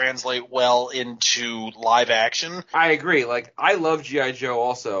seem to translate well into live action. I agree. Like, I love G.I. Joe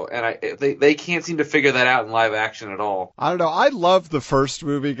also, and they can't seem to figure that out in live action at all. I don't know. I love the first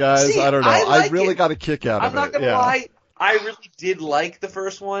movie, guys. See, I don't know. I really got a kick out of it. I'm not going to lie. I really did like the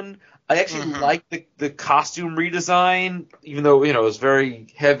first one. I actually liked the costume redesign, even though, it was very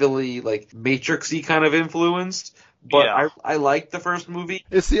heavily, like, Matrix-y kind of influenced. But I liked the first movie.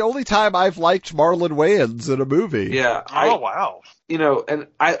 It's the only time I've liked Marlon Wayans in a movie. Yeah. Wow. And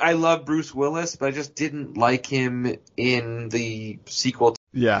I love Bruce Willis, but I just didn't like him in the sequel.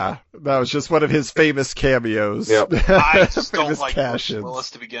 Yeah, that was just one of his famous cameos. Yep. I just don't like Bruce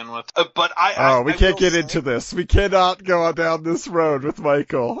Willis to begin with. But we can't get into this. We cannot go on down this road with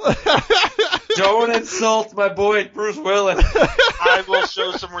Michael. Don't insult my boy Bruce Willis. I will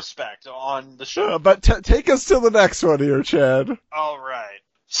show some respect on the show. But take us to the next one here, Chad. All right.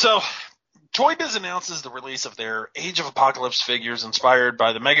 So, Toy Biz announces the release of their Age of Apocalypse figures inspired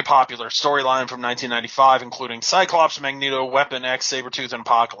by the mega-popular storyline from 1995, including Cyclops, Magneto, Weapon X, Sabretooth, and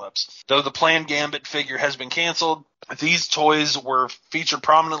Apocalypse. Though the planned Gambit figure has been canceled, these toys were featured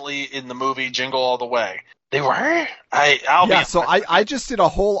prominently in the movie Jingle All the Way. They were? I just did a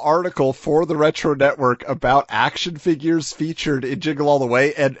whole article for the Retro Network about action figures featured in Jingle All the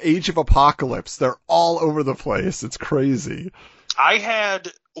Way and Age of Apocalypse. They're all over the place. It's crazy. I had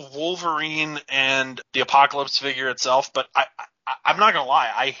Wolverine and the Apocalypse figure itself, but I'm not going to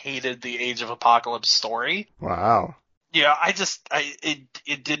lie. I hated the Age of Apocalypse story. Wow. Yeah,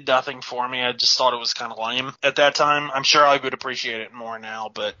 it did nothing for me. I just thought it was kind of lame at that time. I'm sure I would appreciate it more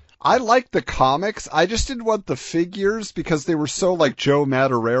now, but... I liked the comics. I just didn't want the figures because they were so like Joe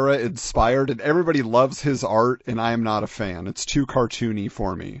Madureira inspired, and everybody loves his art, and I am not a fan. It's too cartoony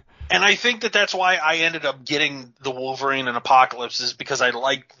for me. And I think that's why I ended up getting the Wolverine and Apocalypse is because I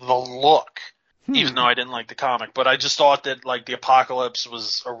liked the look. even though I didn't like the comic. But I just thought that, like, the Apocalypse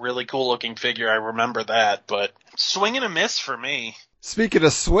was a really cool-looking figure. I remember that, but swing and a miss for me. Speaking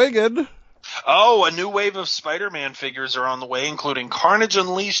of swinging... Oh, a new wave of Spider-Man figures are on the way, including Carnage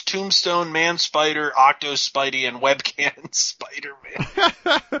Unleashed, Tombstone, Man-Spider, Octo-Spidey, and Webcannon Spider-Man.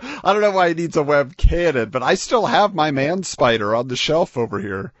 I don't know why he needs a web cannon, but I still have my Man-Spider on the shelf over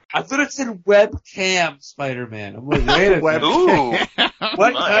here. I thought it said webcam Spider-Man. I'm like, wait a minute. Ooh.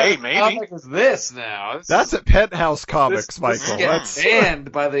 What Hey, kind of maybe. comic is this now? That's at Penthouse Comics, this Michael. is That's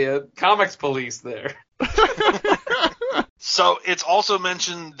banned by the comics police there. So it's also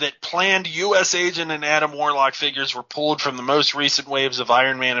mentioned that planned U.S. Agent and Adam Warlock figures were pulled from the most recent waves of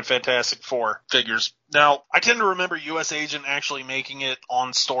Iron Man and Fantastic Four figures. Now, I tend to remember U.S. Agent actually making it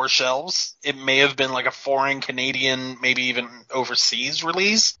on store shelves. It may have been like a foreign, Canadian, maybe even overseas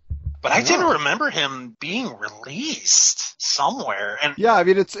release. But I didn't remember him being released somewhere. And yeah, I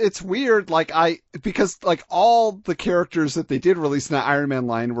mean, it's weird, because all the characters that they did release in that Iron Man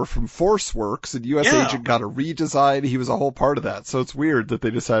line were from Force Works, and U.S. Yeah. Agent got a redesign. He was a whole part of that. So it's weird that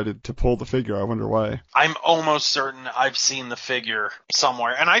they decided to pull the figure. I wonder why. I'm almost certain I've seen the figure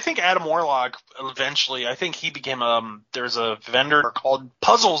somewhere. And I think Adam Warlock eventually, I think he became there's a vendor called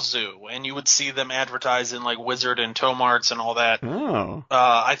Puzzle Zoo, and you would see them advertise in like Wizard and Tomarts and all that. Oh.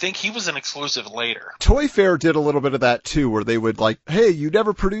 I think he was an exclusive later. Toy Fair did a little bit of that too, where they would hey, you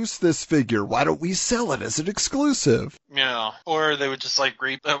never produced this figure. Why don't we sell it as an exclusive? Yeah. Or they would just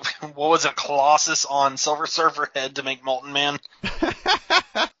what was it, Colossus on Silver Surfer head to make Molten Man?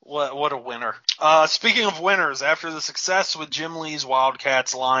 What a winner. Speaking of winners, after the success with Jim Lee's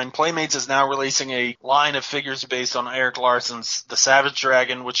Wildcats line, Playmates is now releasing a line of figures based on Eric Larson's The Savage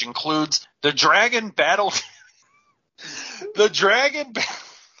Dragon, which includes the Dragon Battle...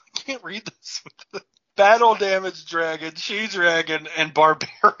 I can't read this. Battle Damage Dragon, She-Dragon, and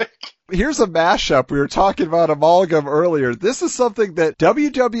Barbaric. Here's a mashup. We were talking about Amalgam earlier. This is something that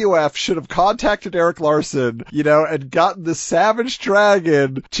WWF should have contacted Eric Larson, and gotten the Savage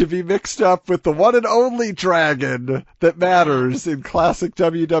Dragon to be mixed up with the one and only dragon that matters in classic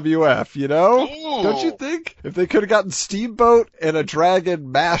WWF, Ooh. Don't you think? If they could have gotten Steamboat and a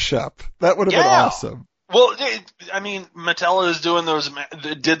dragon mashup, that would have been awesome. Well, I mean, Mattel is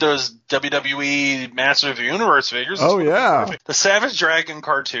did those WWE Master of the Universe figures. Oh, yeah. The Savage Dragon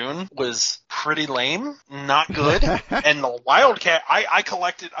cartoon was pretty lame, not good. And the Wildcat, I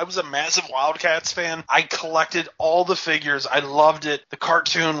was a massive Wildcats fan. I collected all the figures. I loved it. The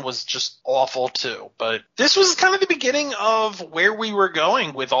cartoon was just awful too. But this was kind of the beginning of where we were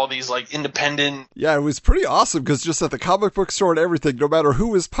going with all these independent. Yeah, it was pretty awesome because just at the comic book store and everything, no matter who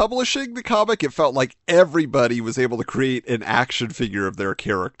was publishing the comic, it felt like everybody was able to create an action figure of their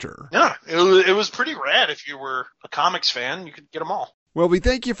character. Yeah, it was pretty rad. If you were a comics fan, you could get them all. Well, we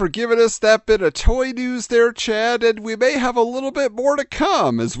thank you for giving us that bit of toy news there, Chad, and we may have a little bit more to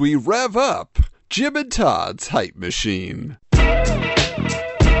come as we rev up Jim and Todd's Hype Machine.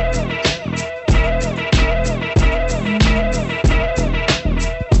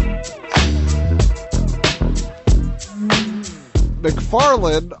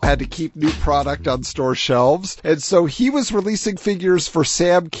 McFarlane had to keep new product on store shelves, and so he was releasing figures for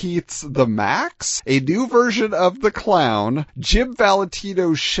Sam Keith's The Max, a new version of the Clown, Jim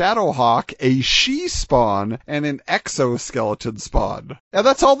Valentino's Shadowhawk, a She-Spawn, and an Exoskeleton Spawn. And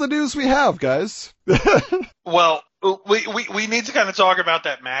that's all the news we have, guys. Well, we need to kind of talk about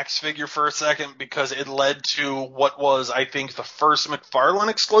that Max figure for a second because it led to what was, I think, the first McFarlane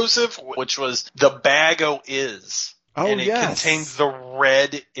exclusive, which was the Bag-O-Is. Oh, and it yes. contained the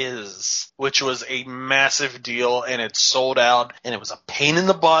Red Is, which was a massive deal, and it sold out, and it was a pain in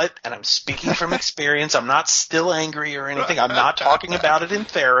the butt, and I'm speaking from experience. I'm not still angry or anything. I'm not talking about it in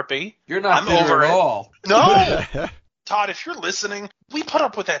therapy. You're not I'm bitter over at it. all. No! Todd, if you're listening, we put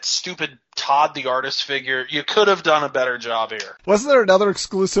up with that stupid Todd the Artist figure. You could have done a better job here. Wasn't there another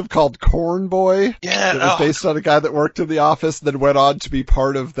exclusive called Corn Boy? Yeah. It was based on a guy that worked in the office, then went on to be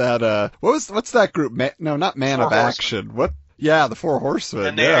part of that, what's that group? No, not Man Four of Horsemen. Action. What? Yeah, the Four Horsemen.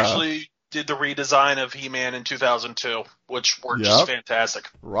 And they actually did the redesign of He-Man in 2002, which were just fantastic.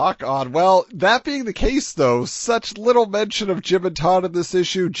 Rock on. Well, that being the case, though, such little mention of Jim and Todd in this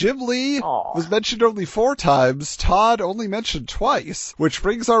issue. Jim Lee was mentioned only 4 times. Todd only mentioned twice, which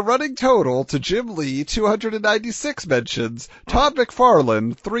brings our running total to Jim Lee, 296 mentions, Todd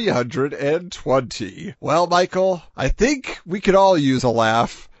McFarlane, 320. Well, Michael, I think we could all use a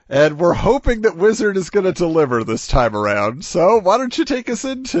laugh. And we're hoping that Wizard is going to deliver this time around. So why don't you take us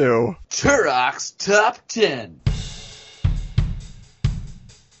into Turok's Top 10.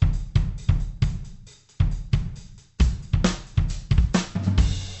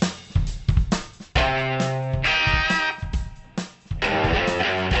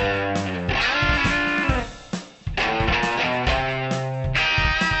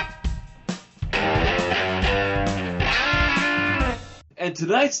 And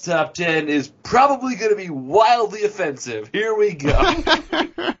tonight's top 10 is probably going to be wildly offensive. Here we go.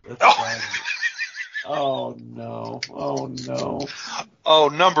 Oh, no. Oh, no. Oh,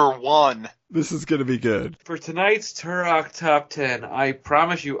 number 1. This is going to be good. For tonight's Turok Top 10, I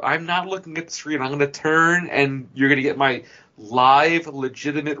promise you, I'm not looking at the screen. I'm going to turn, and you're going to get my live,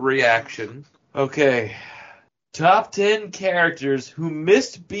 legitimate reaction. Okay. Top 10 characters who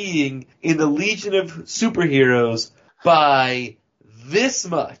missed being in the Legion of Superheroes by this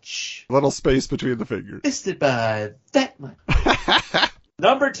much. Little space between the fingers. Missed it by that much.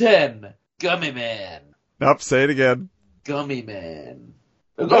 Number 10, Gummy Man. Nope, say it again. Gummy Man.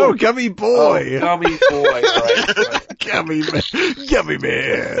 Oh, Gummy Boy. Oh, Gummy Boy, right. Gummy Man. Gummy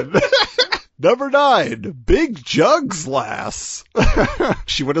Man. Number 9, Big Jugs Lass.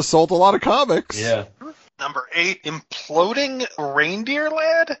 She would have sold a lot of comics. Yeah. Number 8, Imploding Reindeer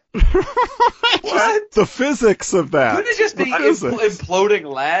Lad? What? The physics of that. Couldn't it just be The physics. imploding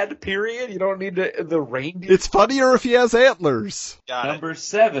lad, period? You don't need the reindeer. It's funnier if he has antlers. Got it. Number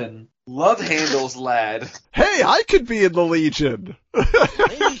 7, Love Handles Lad. Hey, I could be in the Legion.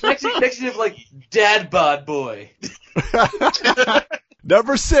 Next you have, like, Dad Bod Boy.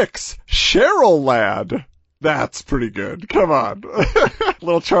 Number 6, Cheryl Lad. That's pretty good. Come on.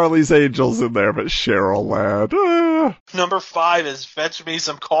 Little Charlie's Angels in there, but Cheryl Lad. Number 5 is Fetch Me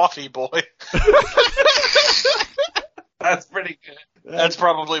Some Coffee Boy. That's pretty good. That's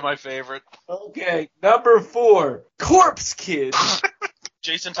probably my favorite. Okay, number 4, Corpse Kid.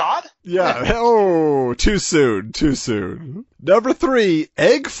 Jason Todd? Yeah. Oh, too soon. Too soon. Number 3,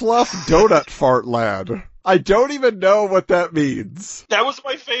 Egg Fluff Donut Fart Lad. I don't even know what that means. That was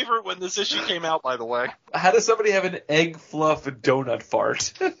my favorite when this issue came out, by the way. How does somebody have an egg fluff donut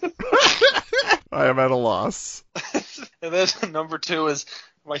fart? I am at a loss. And then number 2 is,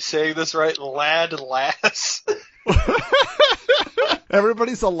 am I saying this right? Lad Lass.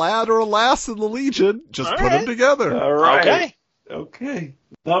 Everybody's a lad or a lass in the Legion. Just put them together. All right. Okay. Okay.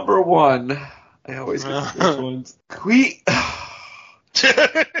 Number 1. I always get these ones.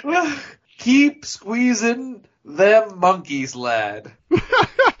 Keep squeezing them monkeys, lad.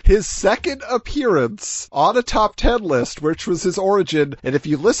 His second appearance on a top 10 list, which was his origin. And if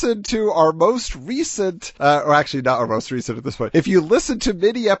you listen to our most recent, or actually not our most recent at this point, if you listen to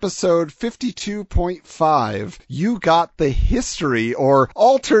mini episode 52.5, you got the history or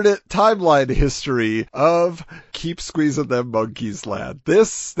alternate timeline history of Keep Squeezing Them Monkeys, Lad.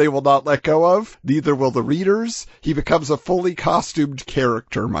 This they will not let go of. Neither will the readers. He becomes a fully costumed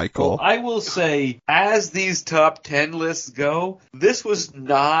character, Michael. Well, I will say, as these top 10 lists go, this was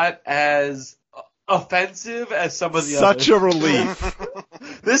not as offensive as some of the others. Such a relief.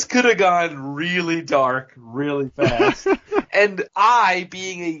 This could have gone really dark really fast. And I,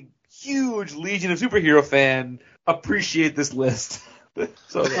 being a huge Legion of Superhero fan, appreciate this list.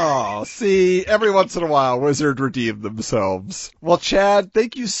 So, Oh, see, every once in a while, Wizard redeemed themselves. Well, Chad,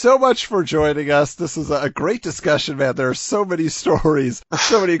 thank you so much for joining us. This is a great discussion, man. There are so many stories,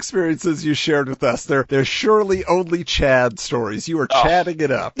 so many experiences you shared with us. They're surely only Chad stories. You are chatting it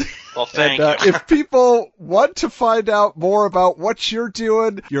up. Well, thank And you. if people want to find out more about what you're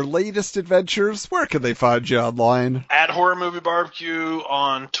doing, your latest adventures, where can they find you online? At Horror Movie Barbecue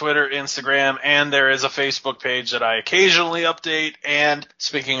on Twitter, Instagram, and there is a Facebook page that I occasionally update. And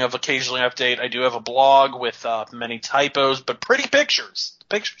speaking of occasionally update, I do have a blog with many typos, but pretty pictures. The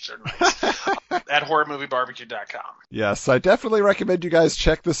pictures are nice. At horrormoviebarbecue.com. Yes, I definitely recommend you guys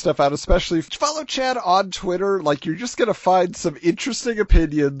check this stuff out, especially if you follow Chad on Twitter. Like, you're just going to find some interesting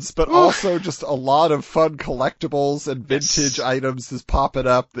opinions, but also just a lot of fun collectibles and vintage items is popping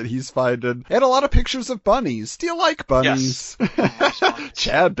up that he's finding. And a lot of pictures of bunnies. Do you like bunnies? Yes.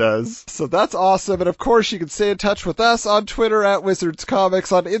 Chad does. So that's awesome. And of course, you can stay in touch with us on Twitter at Wizards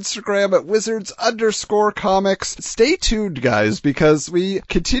Comics, on Instagram at Wizards_Comics. Stay tuned, guys, because we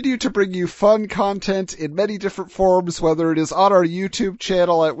continue to bring you fun content in many different forms, whether it is on our YouTube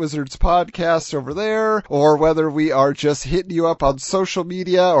channel at Wizards Podcast over there, or whether we are just hitting you up on social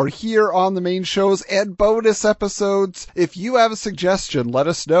media or here on the main shows and bonus episodes. If you have a suggestion, let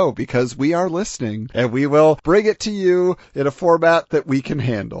us know, because we are listening and we will bring it to you in a format that we can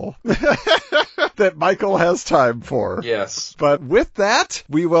handle. That Michael has time for. yes. But with that,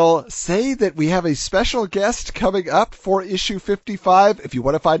 we will say that we have a special guest coming up for issue 55. If you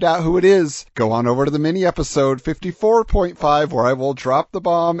want to find out who it is, go on over to the mini episode 54.5, where I will drop the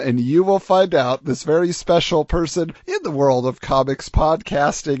bomb and you will find out this very special person in the world of comics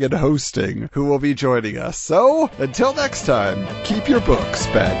podcasting and hosting who will be joining us. So, until next time, keep your books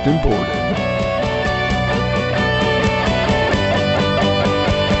bagged and boarded.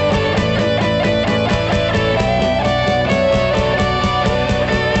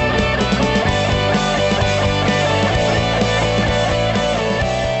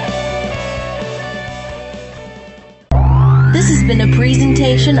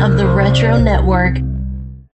 presentation of the Retro Network.